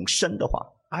我永生的话，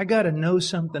 I got to know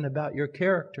something about your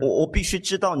character. 我必须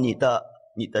知道你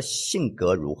的性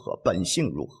格如何，本性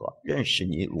如何，认识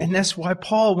你如何。 And that's why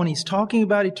Paul, when he's talking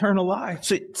about eternal life,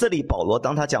 所以这里保罗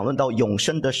当他讲论到永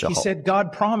生的时 he 候， said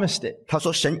God promised it. 他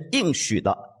说神应许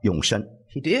的永生，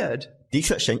 He did. 的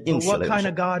确神应 But 许 what 了永 kind 生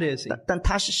of。God is he? 但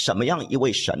他是什么样一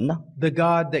位神呢？ The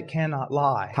God that cannot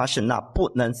lie. 他是那不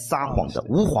能撒谎的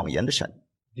无谎言的神，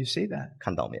 Do you see that?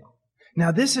 看到没有？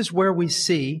 Now this is where we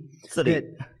see 这里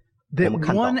that 我们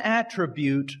看到 one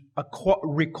attribute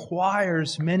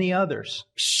requires many others.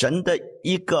 神的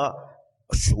一个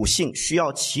属性需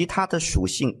要其他的属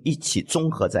性一起综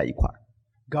合在一块儿。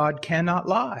 God cannot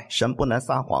lie, 神不能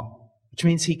撒谎， which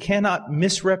means he cannot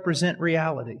misrepresent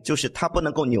reality. 就是他不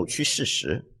能够扭曲事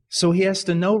实， So he has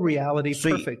to know reality 所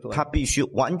以 perfectly. 他必须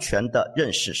完全的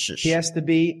认识事 He 实， has to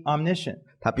be omniscient.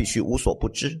 他必须无所不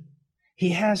知，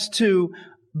 He has to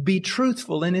be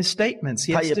truthful in his statements.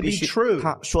 He 他 has 也 to 必 be 须 true,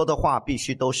 他说的话必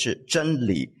须都是真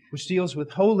理， which deals with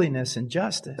holiness and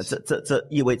justice. 这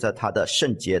意味着他的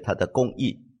圣洁，他的公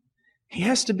义， He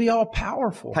has to be all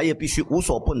powerful 他也必须无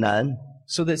所不能，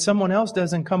 so that someone else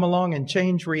doesn't come along and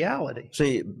change reality. 所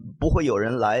以不会有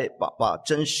人来把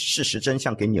事实真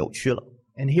相给扭曲了。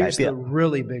 And here's the 改变。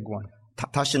 really big one.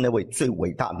 他是那位最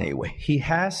伟大那一位， He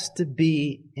has to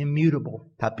be immutable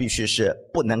他必须是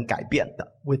不能改变的，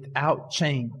 without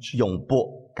change. 永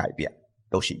不改变，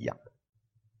都是一样的。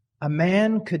 A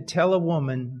man could tell a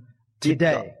woman 一个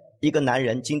today 一个男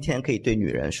人今天可以对女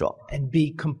人说， and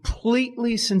be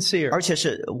completely sincere, 而且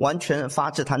是完全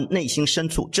发自他内心深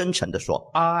处真诚的说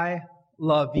I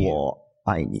love：“ you. 我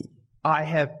爱你。 I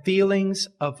have feelings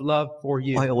of love for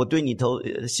哎 you. 呀，我对你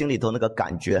心里头那个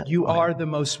感觉， You are the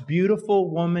most beautiful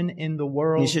woman in the 你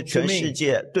world 是 to 全世 me.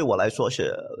 界对我来说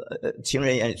是情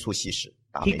人眼里出西施。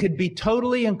大 He 美女 could be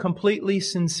totally and completely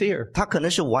sincere, 他可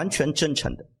能是完全真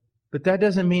诚的， but that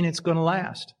doesn't mean it's going to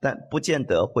last. 但不见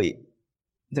得会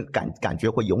那个感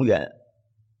觉会永远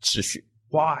持续。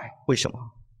 Why? 为什么？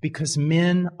 Because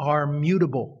men are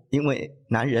mutable. 因为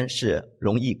男人是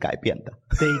容易改变的，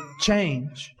 They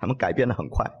change. 他们改变的很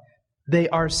快。They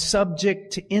are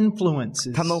subject to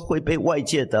influences. 他们会被外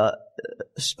界的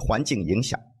环境影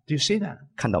响， Do you see that?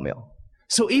 看到没有？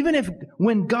 So even if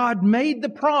when God made the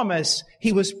promise,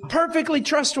 he was perfectly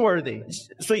trustworthy.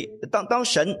 所以当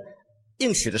神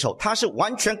应许的时候，他是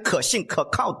完全可信可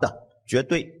靠的，绝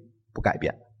对不改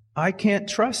变。 I can't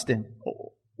trust him.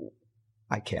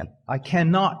 I can， I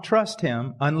cannot trust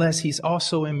him unless he's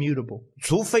also immutable.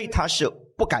 除非他是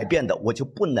不改变的，我就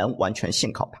不能完全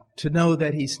信靠他。 To know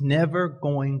that he's never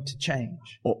going to change.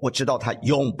 我知道他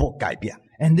永不改变。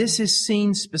 And this is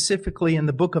seen specifically in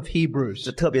the book of 这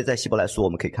Hebrews. 特别在希伯来书我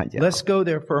们可以看见。 Let's go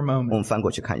there for a 我 moment. 们翻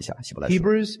过去看一下希伯来书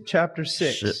Hebrews chapter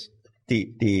是 6. 第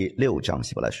6章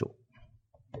希伯来书。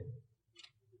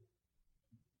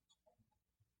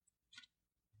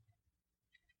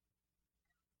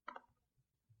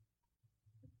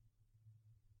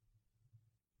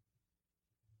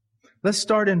Let's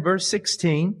start in verse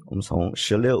 16我们从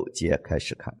16节开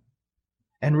始看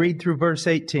and read through verse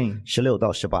 18. ，16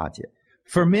到18节。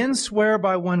 For men swear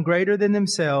by one greater than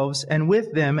themselves, and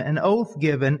with them an oath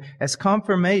given as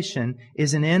confirmation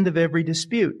is an end of every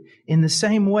dispute. In the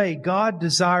same way, God,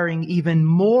 desiring even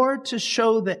more to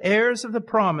show the heirs of the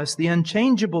promise the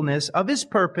unchangeableness of his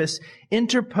purpose,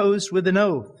 interposed with an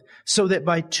oath, so that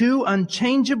by two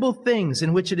unchangeable things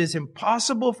in which it is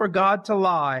impossible for God to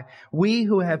lie, we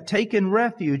who have taken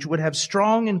refuge would have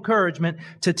strong encouragement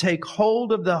to take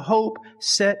hold of the hope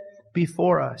set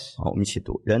before us. 好，我们一起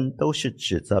读。人都是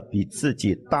指着比自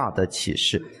己大的启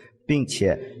示，并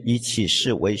且以启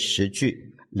示为实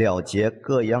据，了结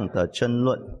各样的争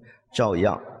论。照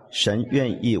样，神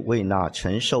愿意为那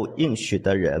承受应许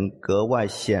的人格外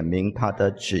显明他的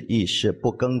旨意是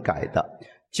不更改的，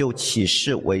就启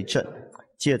示为证。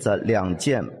借着2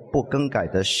件不更改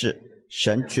的事，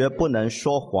神绝不能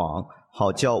说谎，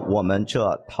好叫我们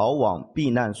这逃往避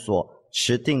难所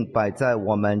持定摆在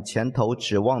我们前头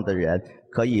指望的人，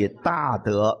可以大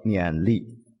得勉励。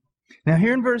 Now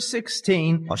here in verse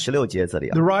 16, 16节这里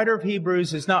the writer of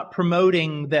Hebrews is not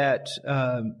promoting that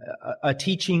a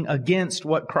teaching against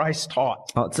what Christ taught.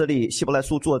 这里希伯来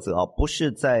书作者不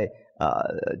是在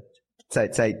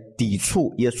抵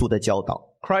触耶稣的教导。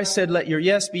 Christ said, let your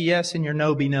yes be yes and your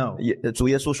no be no. 主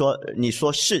耶稣说，你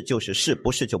说是就是是，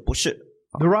不是就不是。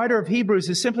 The writer of Hebrews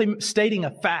is simply stating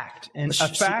a fact, and a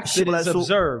fact that is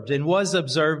observed and was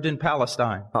observed in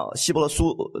Palestine. 希伯来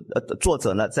书作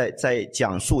者呢，在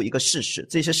讲述一个事实，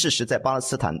这些事实在巴勒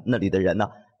斯坦那里的人呢，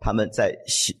他们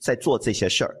在做这些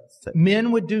事儿。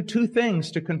 Men would do two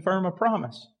things to confirm a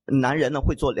promise. 男人呢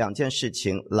会做2件事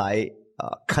情来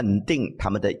肯定他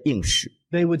们的应许。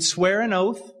 They would swear an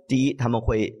oath, 第一，他们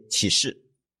会起誓，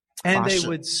 and 发 they 誓。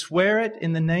 would swear it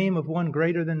in the name of one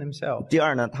greater than themselves. 第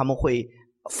二呢，他们会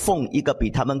奉一个比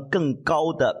他们更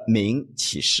高的名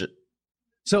起誓。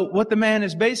 So what the man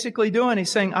is basically doing,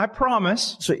 he's saying, I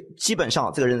promise, 所以基本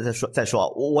上这个人在说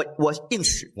我应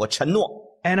许，我承诺，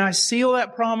 and I seal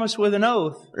that promise with an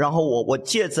oath, 然后我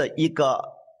借着一个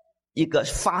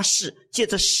发誓，借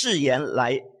着誓言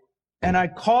来 and I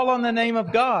call on the name of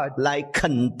God, 来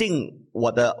肯定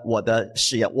我的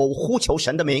誓言，我呼求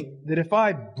神的名。 that if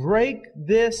I break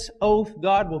this oath,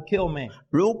 God will kill me.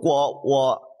 如果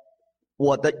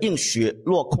我的应许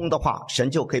落空的话，神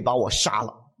就可以把我杀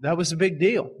了。 That was a big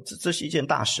deal, 这是一件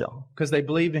大事啊， because they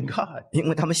believed in God. 因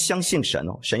为他们相信神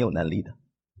哦，神有能力的。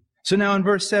 So now in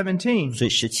verse 17, 所以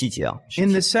17节啊， in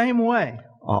the same way,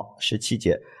 17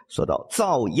节说到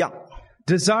照样。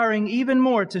 desiring even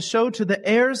more to show to the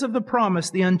heirs of the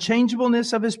promise the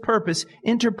unchangeableness of his purpose,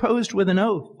 interposed with an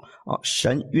oath.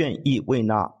 神愿意为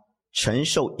那承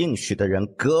受应许的人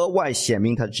格外显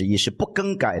明他的旨意是不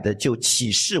更改的，就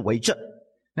起誓为证。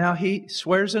 Now he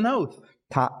swears an oath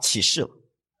他起誓了，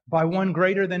 by one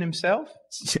greater than himself?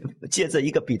 借着一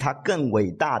个比他更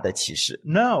伟大的起誓。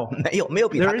 No, 没有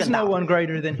比他 there is 更大 no 的， one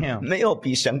greater than him. 没有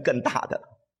比神更大的。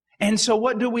 And so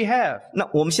what do we have? 那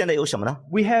我们现在有什么呢？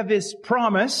 We have his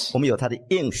promise 我们有他的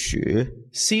应许，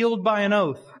 sealed by an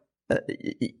oath.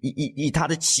 以他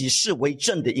的启示为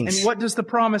证的应 And 许。 what does the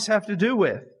promise have to do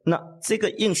with? 那这个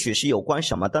应许是有关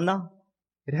什么的呢？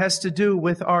 It has to do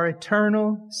with our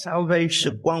eternal 是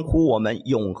salvation. 关乎我们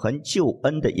永恒救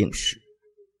恩的应许。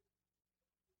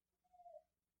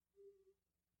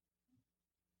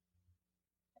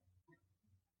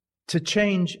 To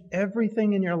change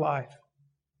everything in your life.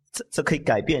 这可以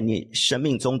改变你生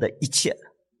命中的一切，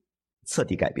彻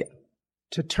底改变，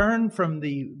 To turn from the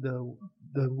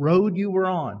road you were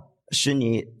on 使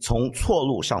你从错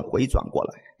路上回转过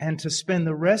来， and to spend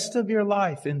the rest of your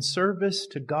life in service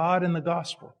to God and the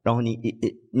gospel. 然后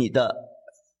你的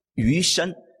余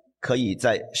生可以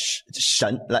在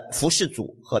神来服侍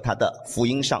主和他的福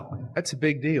音上。 That's a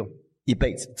big deal. 一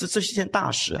辈子，这是一件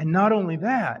大事。 And not only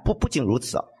that, 不仅如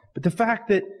此啊， but the fact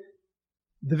that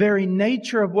the very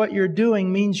nature of what you're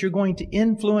doing means you're going to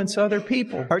influence other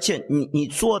people. 而且你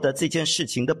做的这件事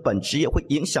情的本质也会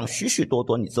影响许许多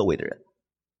多你周围的人，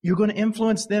 You're going to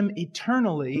influence them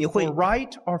eternally 你会 for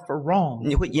right or for wrong.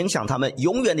 你会影响他们，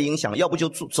永远的影响，要不就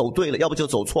走对了，要不就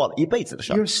走错了，一辈子的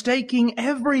事儿。 You're staking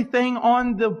everything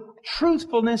on the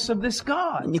truthfulness of this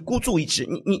God. 你孤注一掷，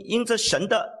你因着神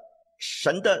的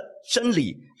真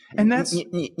理， And that's-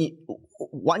 你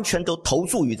完全都投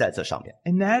注于在这上面。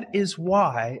 And that is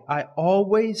why I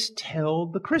always tell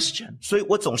the Christian, 所以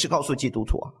我总是告诉基督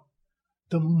徒啊，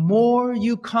 the more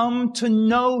you come to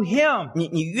know Him,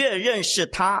 你越认识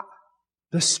他，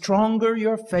 the stronger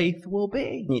your faith will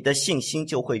be. 你的信心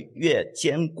就会越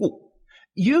坚固。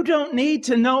 You don't need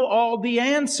to know all the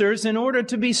answers in order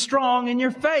to be strong in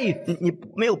your faith. 你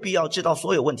没有必要知道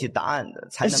所有问题答案的，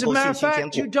才 As 能 a 够 matter 信 of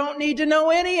心坚 fact, you 固。 don't need to know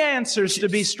any answers to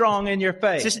be strong in your 其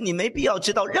faith. 实你没必要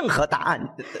知道任何答案，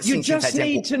 You 信心才 just 坚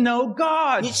need 固。 to know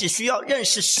God. 你只需要认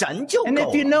识神就 And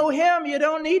够 if you 了。 know Him, you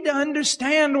don't need to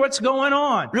understand what's going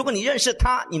on. 如果你认识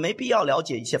他，你没必要了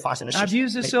解一切发生的事 I've 情。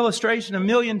 used this illustration a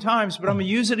million times, but I'm going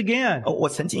to use it again. 我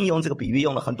曾经用这个比喻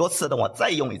用了很多次的，我再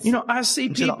用一次。 You know, I see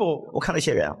你知道 people 我看到一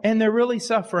些人啊， and they're really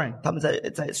suffering. 他们在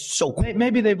受苦，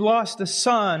 Maybe they've lost a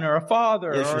son or a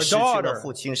father 也 or 许 a 失去了 daughter.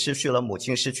 父亲，失去了母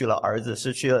亲，失去了儿子，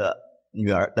失去了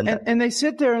女儿等等。 And they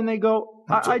sit there and they go,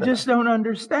 I just don't 他们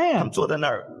understand. 坐在那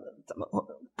儿，怎么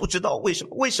不知道为什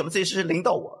么这些事临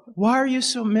到我？ Why are you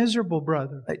so miserable,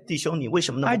 brother? 哎，弟兄，你为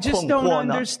什么那 I 么 just 困 don't 惑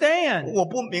呢？ understand. 我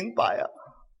不明白啊，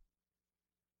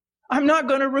 I'm not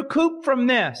going to recoup from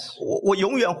this. 我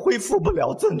永远恢复不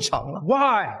了正常了。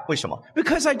 Why? 为什么？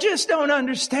 Because I just don't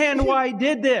understand why he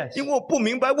did this. 因为我不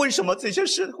明白为什么这些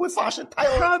事会发生。他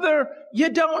要 Brother, you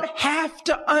don't have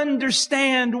to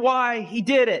understand why he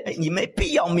did 哎 it. 你没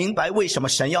必要明白为什么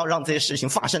神要让这些事情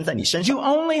发生在你身上。 You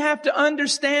only have to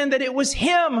understand that it was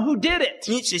him who did it.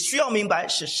 你只需要明白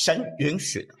是神允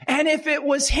许的。 And if it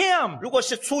was him, 如果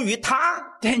是出于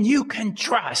他， then you can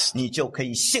trust. 你就可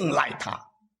以信赖他。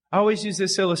 I always use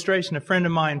this illustration. A friend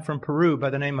of mine from Peru by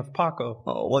the name of Paco.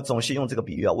 我总是用这个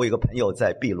比喻啊。我有个朋友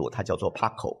在秘鲁，他叫做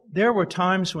Paco。 There were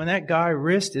times when that guy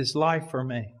risked his life for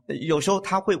me. 有时候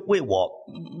他会为我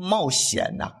冒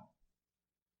险呐、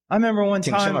 I remember one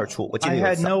挺身 time 而出。我记 I 得有一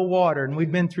had 次， no water and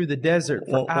we'd been through the desert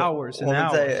我 for hours 我 and 们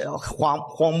hours. 在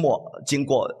荒漠经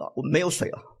过，没有水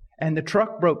了， And the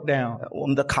truck broke down. 我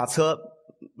们的卡车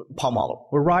抛锚了。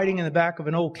 We're riding in the back of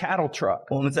an old cattle truck.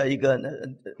 我们在一个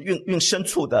运牲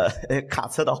畜的卡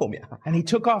车的后面， And he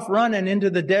took off running into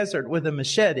the desert with a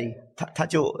machete, 他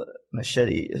就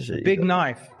machete 是一 big 个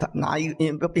knife, 他拿一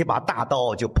把大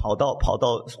刀就跑到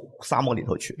沙漠里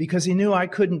头去， because he knew I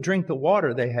couldn't drink the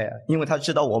water they had. 因为他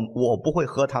知道我不会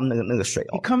喝他们那个水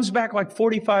He 哦。 comes back like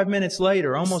 45 minutes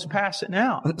later, almost passing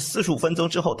out, 45分钟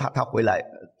之后，他回来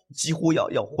几乎要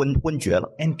昏厥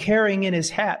了， and carrying in his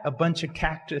hat a bunch of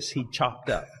cactus he chopped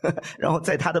up. 然后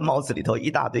在他的帽子里头一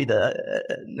大堆的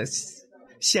那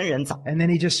仙人掌， And then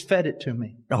he just fed it to me.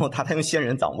 然后他用仙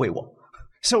人掌喂我。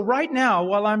 So right now,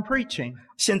 while I'm preaching,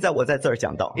 现在我在这儿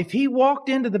讲到， if he walked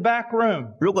into the back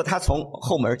room 如果他从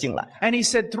后门进来， and he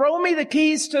said, throw me the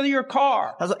keys to your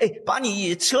car, 他说：“哎，把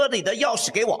你车里的钥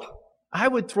匙给我。” I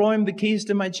would throw him the keys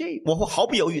to my Jeep. 我会毫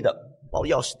不犹豫的把我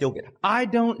钥匙丢给他。 I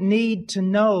don't need to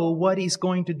know what he's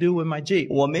going to do with my Jeep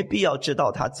我没必要知道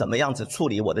他怎么样子处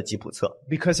理我的吉普车，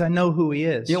 because I know who he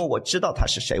is. 因为我知道他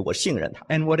是谁，我信任他。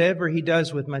 And whatever he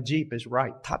does with my Jeep is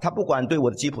right. 他不管对我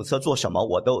的吉普车做什么，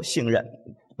我都信任，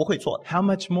不会错的。 How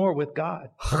much more with God?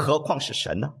 何况是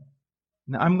神呢？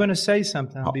 Now, I'm going to say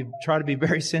something. Try to be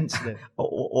very sensitive.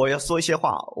 我要说一些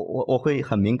话，我会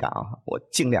很敏感啊，我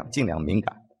尽量敏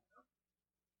感。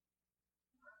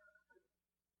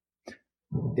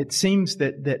 It seems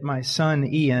that my son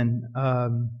Ian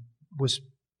was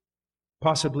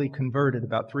possibly converted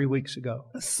about 3 weeks ago.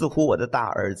 似乎我的大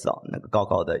儿子啊，那个高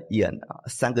高的伊恩啊，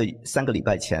三个礼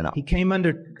拜前啊， He came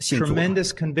under 信主。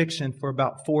 tremendous conviction for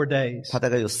about 4 days. 他大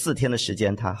概有4天的时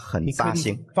间，他很 He 扎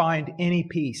心， couldn't find any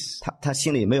peace. 他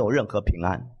心里没有任何平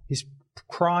安， He's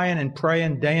crying and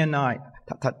praying day and night.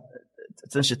 他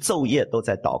真是昼夜都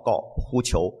在祷告呼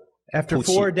求。 After 哭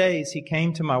泣。 4 days, he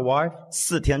came to my wife.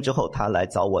 4天之后，他来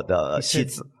找我的 He 妻 said,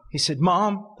 子， he said,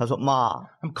 Mom, 他说：“妈，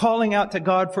 I'm calling out to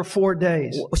God for 4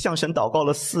 days. 我向神祷告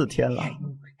了4天了，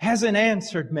 Hasn't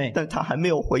answered me. 但他还没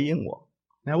有回应我。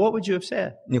 Now, what would you have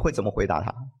said? 你会怎么回答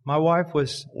他？ My wife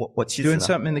was 我妻子 doing 呢，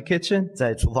 something in the kitchen.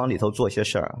 在厨房里头做一些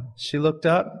事儿， She looked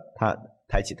up. 他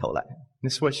抬起头来，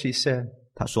 This is what she said.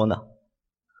 他说呢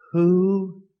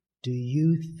Who do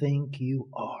you think you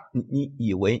are? 你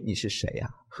以为你是谁呀、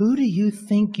Who do you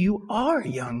think you are,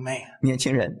 young man? 年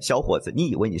轻人，小伙子，你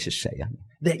以为你是谁呀、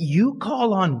That you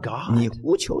call on 你 God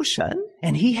呼求神，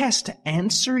 and He has to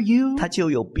answer you 他就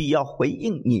有必要回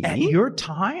应你。 at your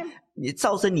time? 你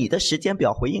照着你的时间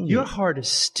表回应你， Your heart is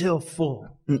still full,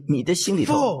 你的心里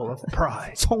头 full of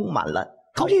pride. 充满了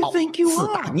Who 高 do you 傲 think you 自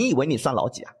大。 are? 你以为你算老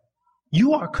几啊？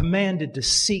 You are commanded to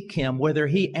seek Him whether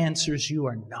He answers you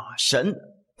or not. 神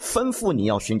吩咐你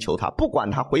要寻求他，不管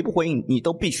他回不回应，你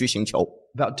都必须寻求。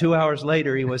 About 2 hours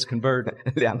later, he was converted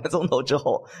 2个钟头之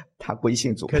后，他归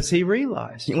信主， because he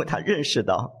realized, 因为他认识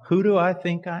到 who do I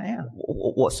think I am?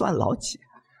 我算老几。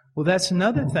 Well, that's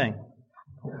another thing.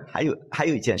 还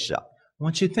有一件事啊， I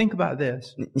want you to think about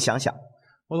this. 你想想，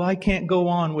 Well, I can't go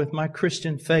on with my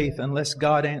Christian faith unless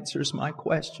God answers my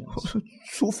questions.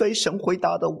 除非神回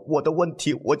答的我的问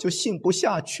题，我就信不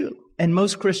下去了。 And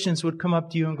most Christians would come up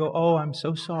to you and go, oh, I'm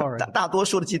so sorry. 大多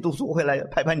数的基督徒会来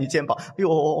拍拍你肩膀，哎呦，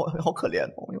好可怜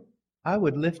哦，哎呦 I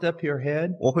would lift up your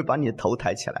head. 我会把你的头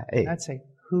抬起来，哎， I'd say,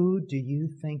 who do you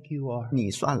think you are?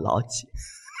 你算老几？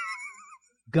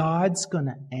 God's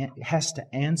has to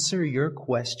answer your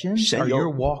questions or Señor.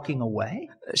 you're walking away?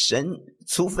 神，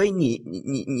除非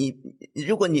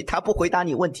如果他不回答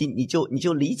你问题，你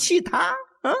就离弃他。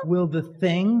 Will the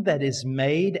thing that is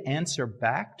made answer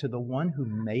back to the one who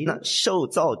made 那 it? 受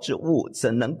造之物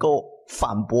怎能够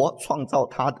反驳创造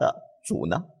它的主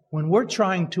呢？ When we're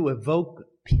trying to evoke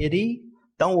pity,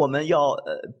 当我们要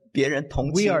别人同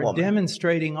we 情 are 我们，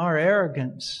 demonstrating our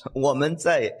arrogance. 我们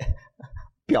在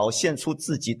表现出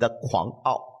自己的狂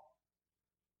傲。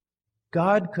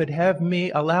 God could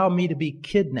allow me to be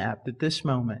kidnapped at this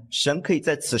moment. 神可以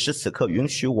在此时此刻允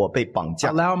许我被绑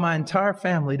架， Allow my entire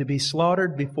family to be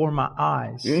slaughtered before my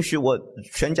eyes. 允许我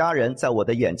全家人在我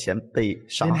的眼前被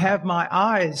杀 And 害， have my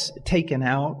eyes taken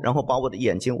out 然后把我的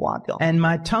眼睛挖掉， and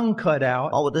my tongue cut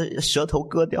out 把我的舌头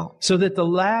割掉。 so that the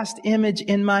last image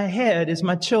in my head is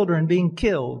my children being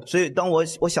killed. 所以当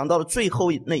我想到了最后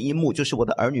那一幕，就是我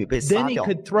的儿女被 Then 杀 he 掉，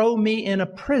 could throw me in a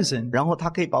prison 然后他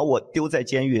可以把我丢在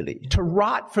监狱里， to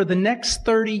rot for the next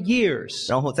 30 years.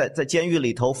 然后在监狱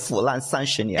里头腐烂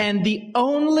30年。 And the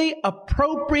only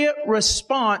appropriate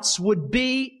response would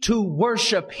be to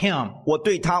worship him. 我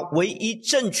对他唯一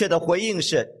正确的回应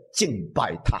是敬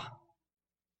拜他。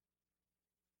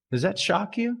 Does that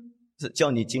shock you? 这叫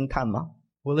你惊叹吗？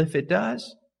 Well, if it does,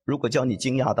 如果叫你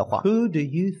惊讶的话， who do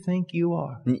you think you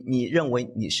are? 你认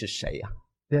为你是谁呀、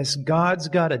Yes, God's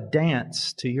got to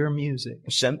dance to your music.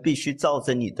 神必须照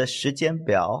着你的时间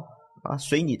表啊，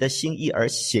随你的心意而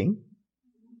行。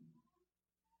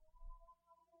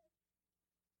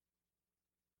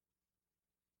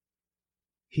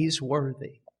 He's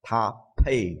worthy. 他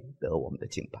配得我们的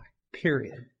敬拜，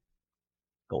 Period.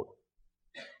 够了，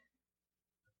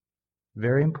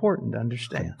 Very important to 很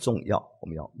understand. 重要，我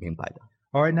们要明白的。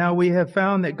 All right, now we have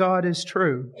found that God is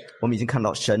true. 我们已经看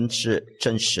到神是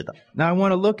真实的。 Now I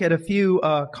want to look at a few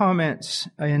comments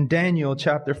in Daniel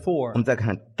chapter 4. 我们再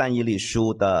看但以理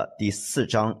书的第4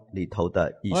章里头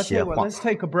的一 Well, I'll tell 些 you what, 话。 let's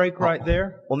take a break right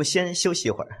there, 我们先休息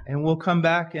一会儿， and we'll come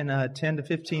back in 10 to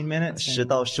 15 minutes. 10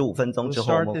 到15分钟之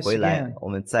后 We'll 我 start 们 this 回来 again.，我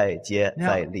们再接 Now,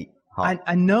 再厉。好，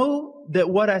 I know that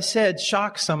what I said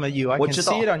shocked some of you. I can 我知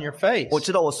道。 see it on your face. 我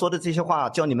知道我说的这些话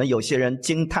叫你们有些人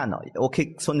惊叹了，我可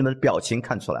以从你们的表情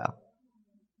看出来啊。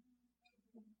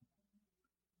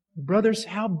 Brothers,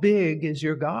 how big is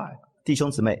your God? 弟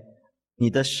兄姊妹，你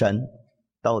的神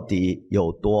到底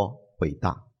有多伟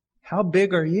大？ How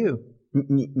big are you?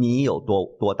 你有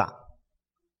多大？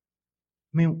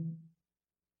 I mean,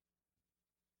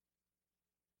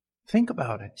 think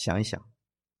about it. 想一想，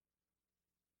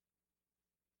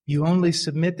 You only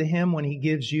submit to Him when He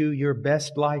gives you your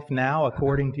best life now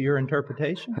according to your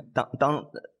interpretation? 当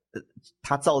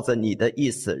他照着你的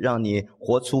意思让你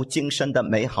活出今生的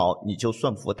美好，你就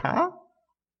顺服他？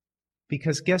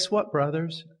 Because guess what,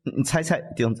 brothers? 你猜猜，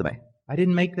弟兄姊妹， I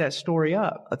didn't make that story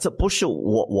up. 这不是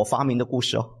我发明的故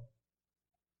事哦，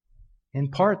 In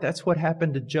part, that's what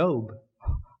happened to Job.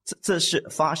 这是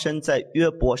发生在约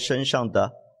伯身上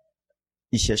的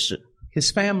一些事。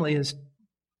 His family is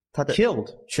他的 killed.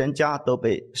 全家都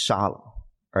被杀了，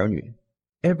儿女，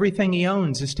 Everything he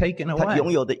owns is taken 他拥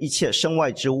away. 有的一切身外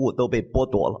之物都被剥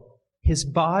夺了。 His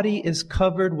body is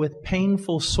covered with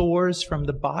painful sores from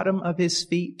the bottom of his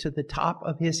feet to the top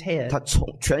of his head. 他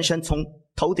全身从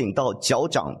头顶到脚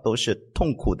掌都是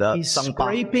痛苦的 He's 伤疤。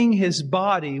 scraping his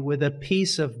body with a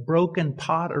piece of broken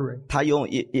pottery. 他用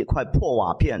一块破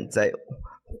瓦片在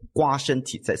刮身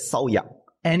体，在瘙痒。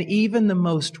And even the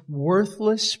most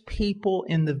worthless people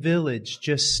in the village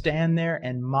just stand there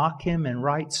and mock him and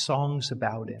write songs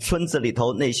about him. 村子里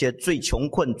头那些最穷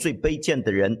困、最卑贱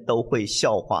的人都会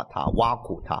笑话他、挖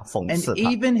苦他、讽 And 刺他。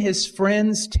 even his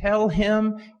friends tell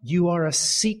him, you are a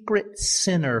secret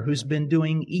sinner who's been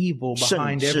doing evil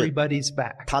behind 甚至 everybody's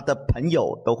back. 他的朋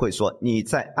友都会说你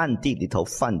在暗地里头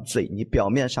犯罪，你表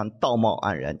面上道貌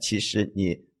岸然，其实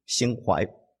你心怀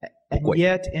不 And 轨。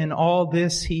 yet in all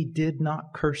this, he did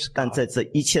not curse 但 God. 在这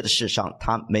一切的事上，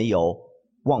他没有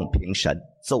妄评神、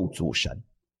咒诅神，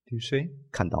 Do you see?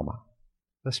 看到吗？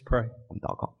 Let's pray. 我们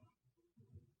祷告。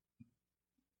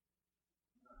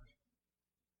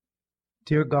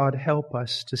 Dear God, help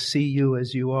us to see you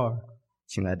as you are.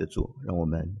 亲爱的主，让我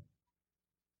们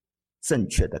正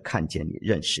确的看见你、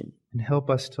认识你， And help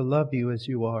us to love you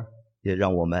as you are. 也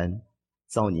让我们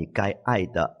照你该爱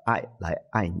的爱来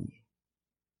爱你。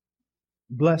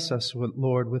 Bless us,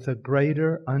 Lord, with a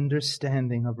greater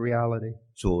understanding of reality.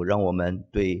 主，让我们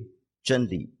对真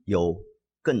理有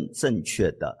更正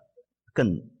确的、更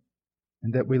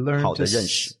And that we learn 好 to 的认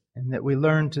识。 and that we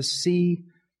learn to see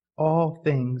all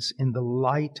things in the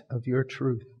light of your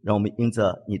truth. 让我们因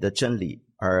着你的真理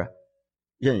而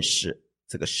认识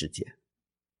这个世界。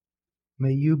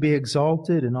 May you be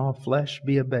exalted and all flesh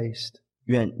be abased,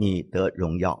 愿你得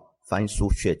荣耀，凡属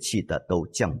血气的都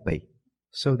降卑，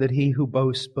 so that he who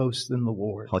boasts boasts in the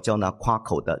Lord. 好叫那夸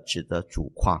口的指着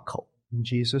主夸口。 In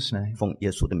Jesus' name, 奉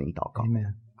耶稣的名祷告，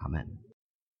 amen. 阿门。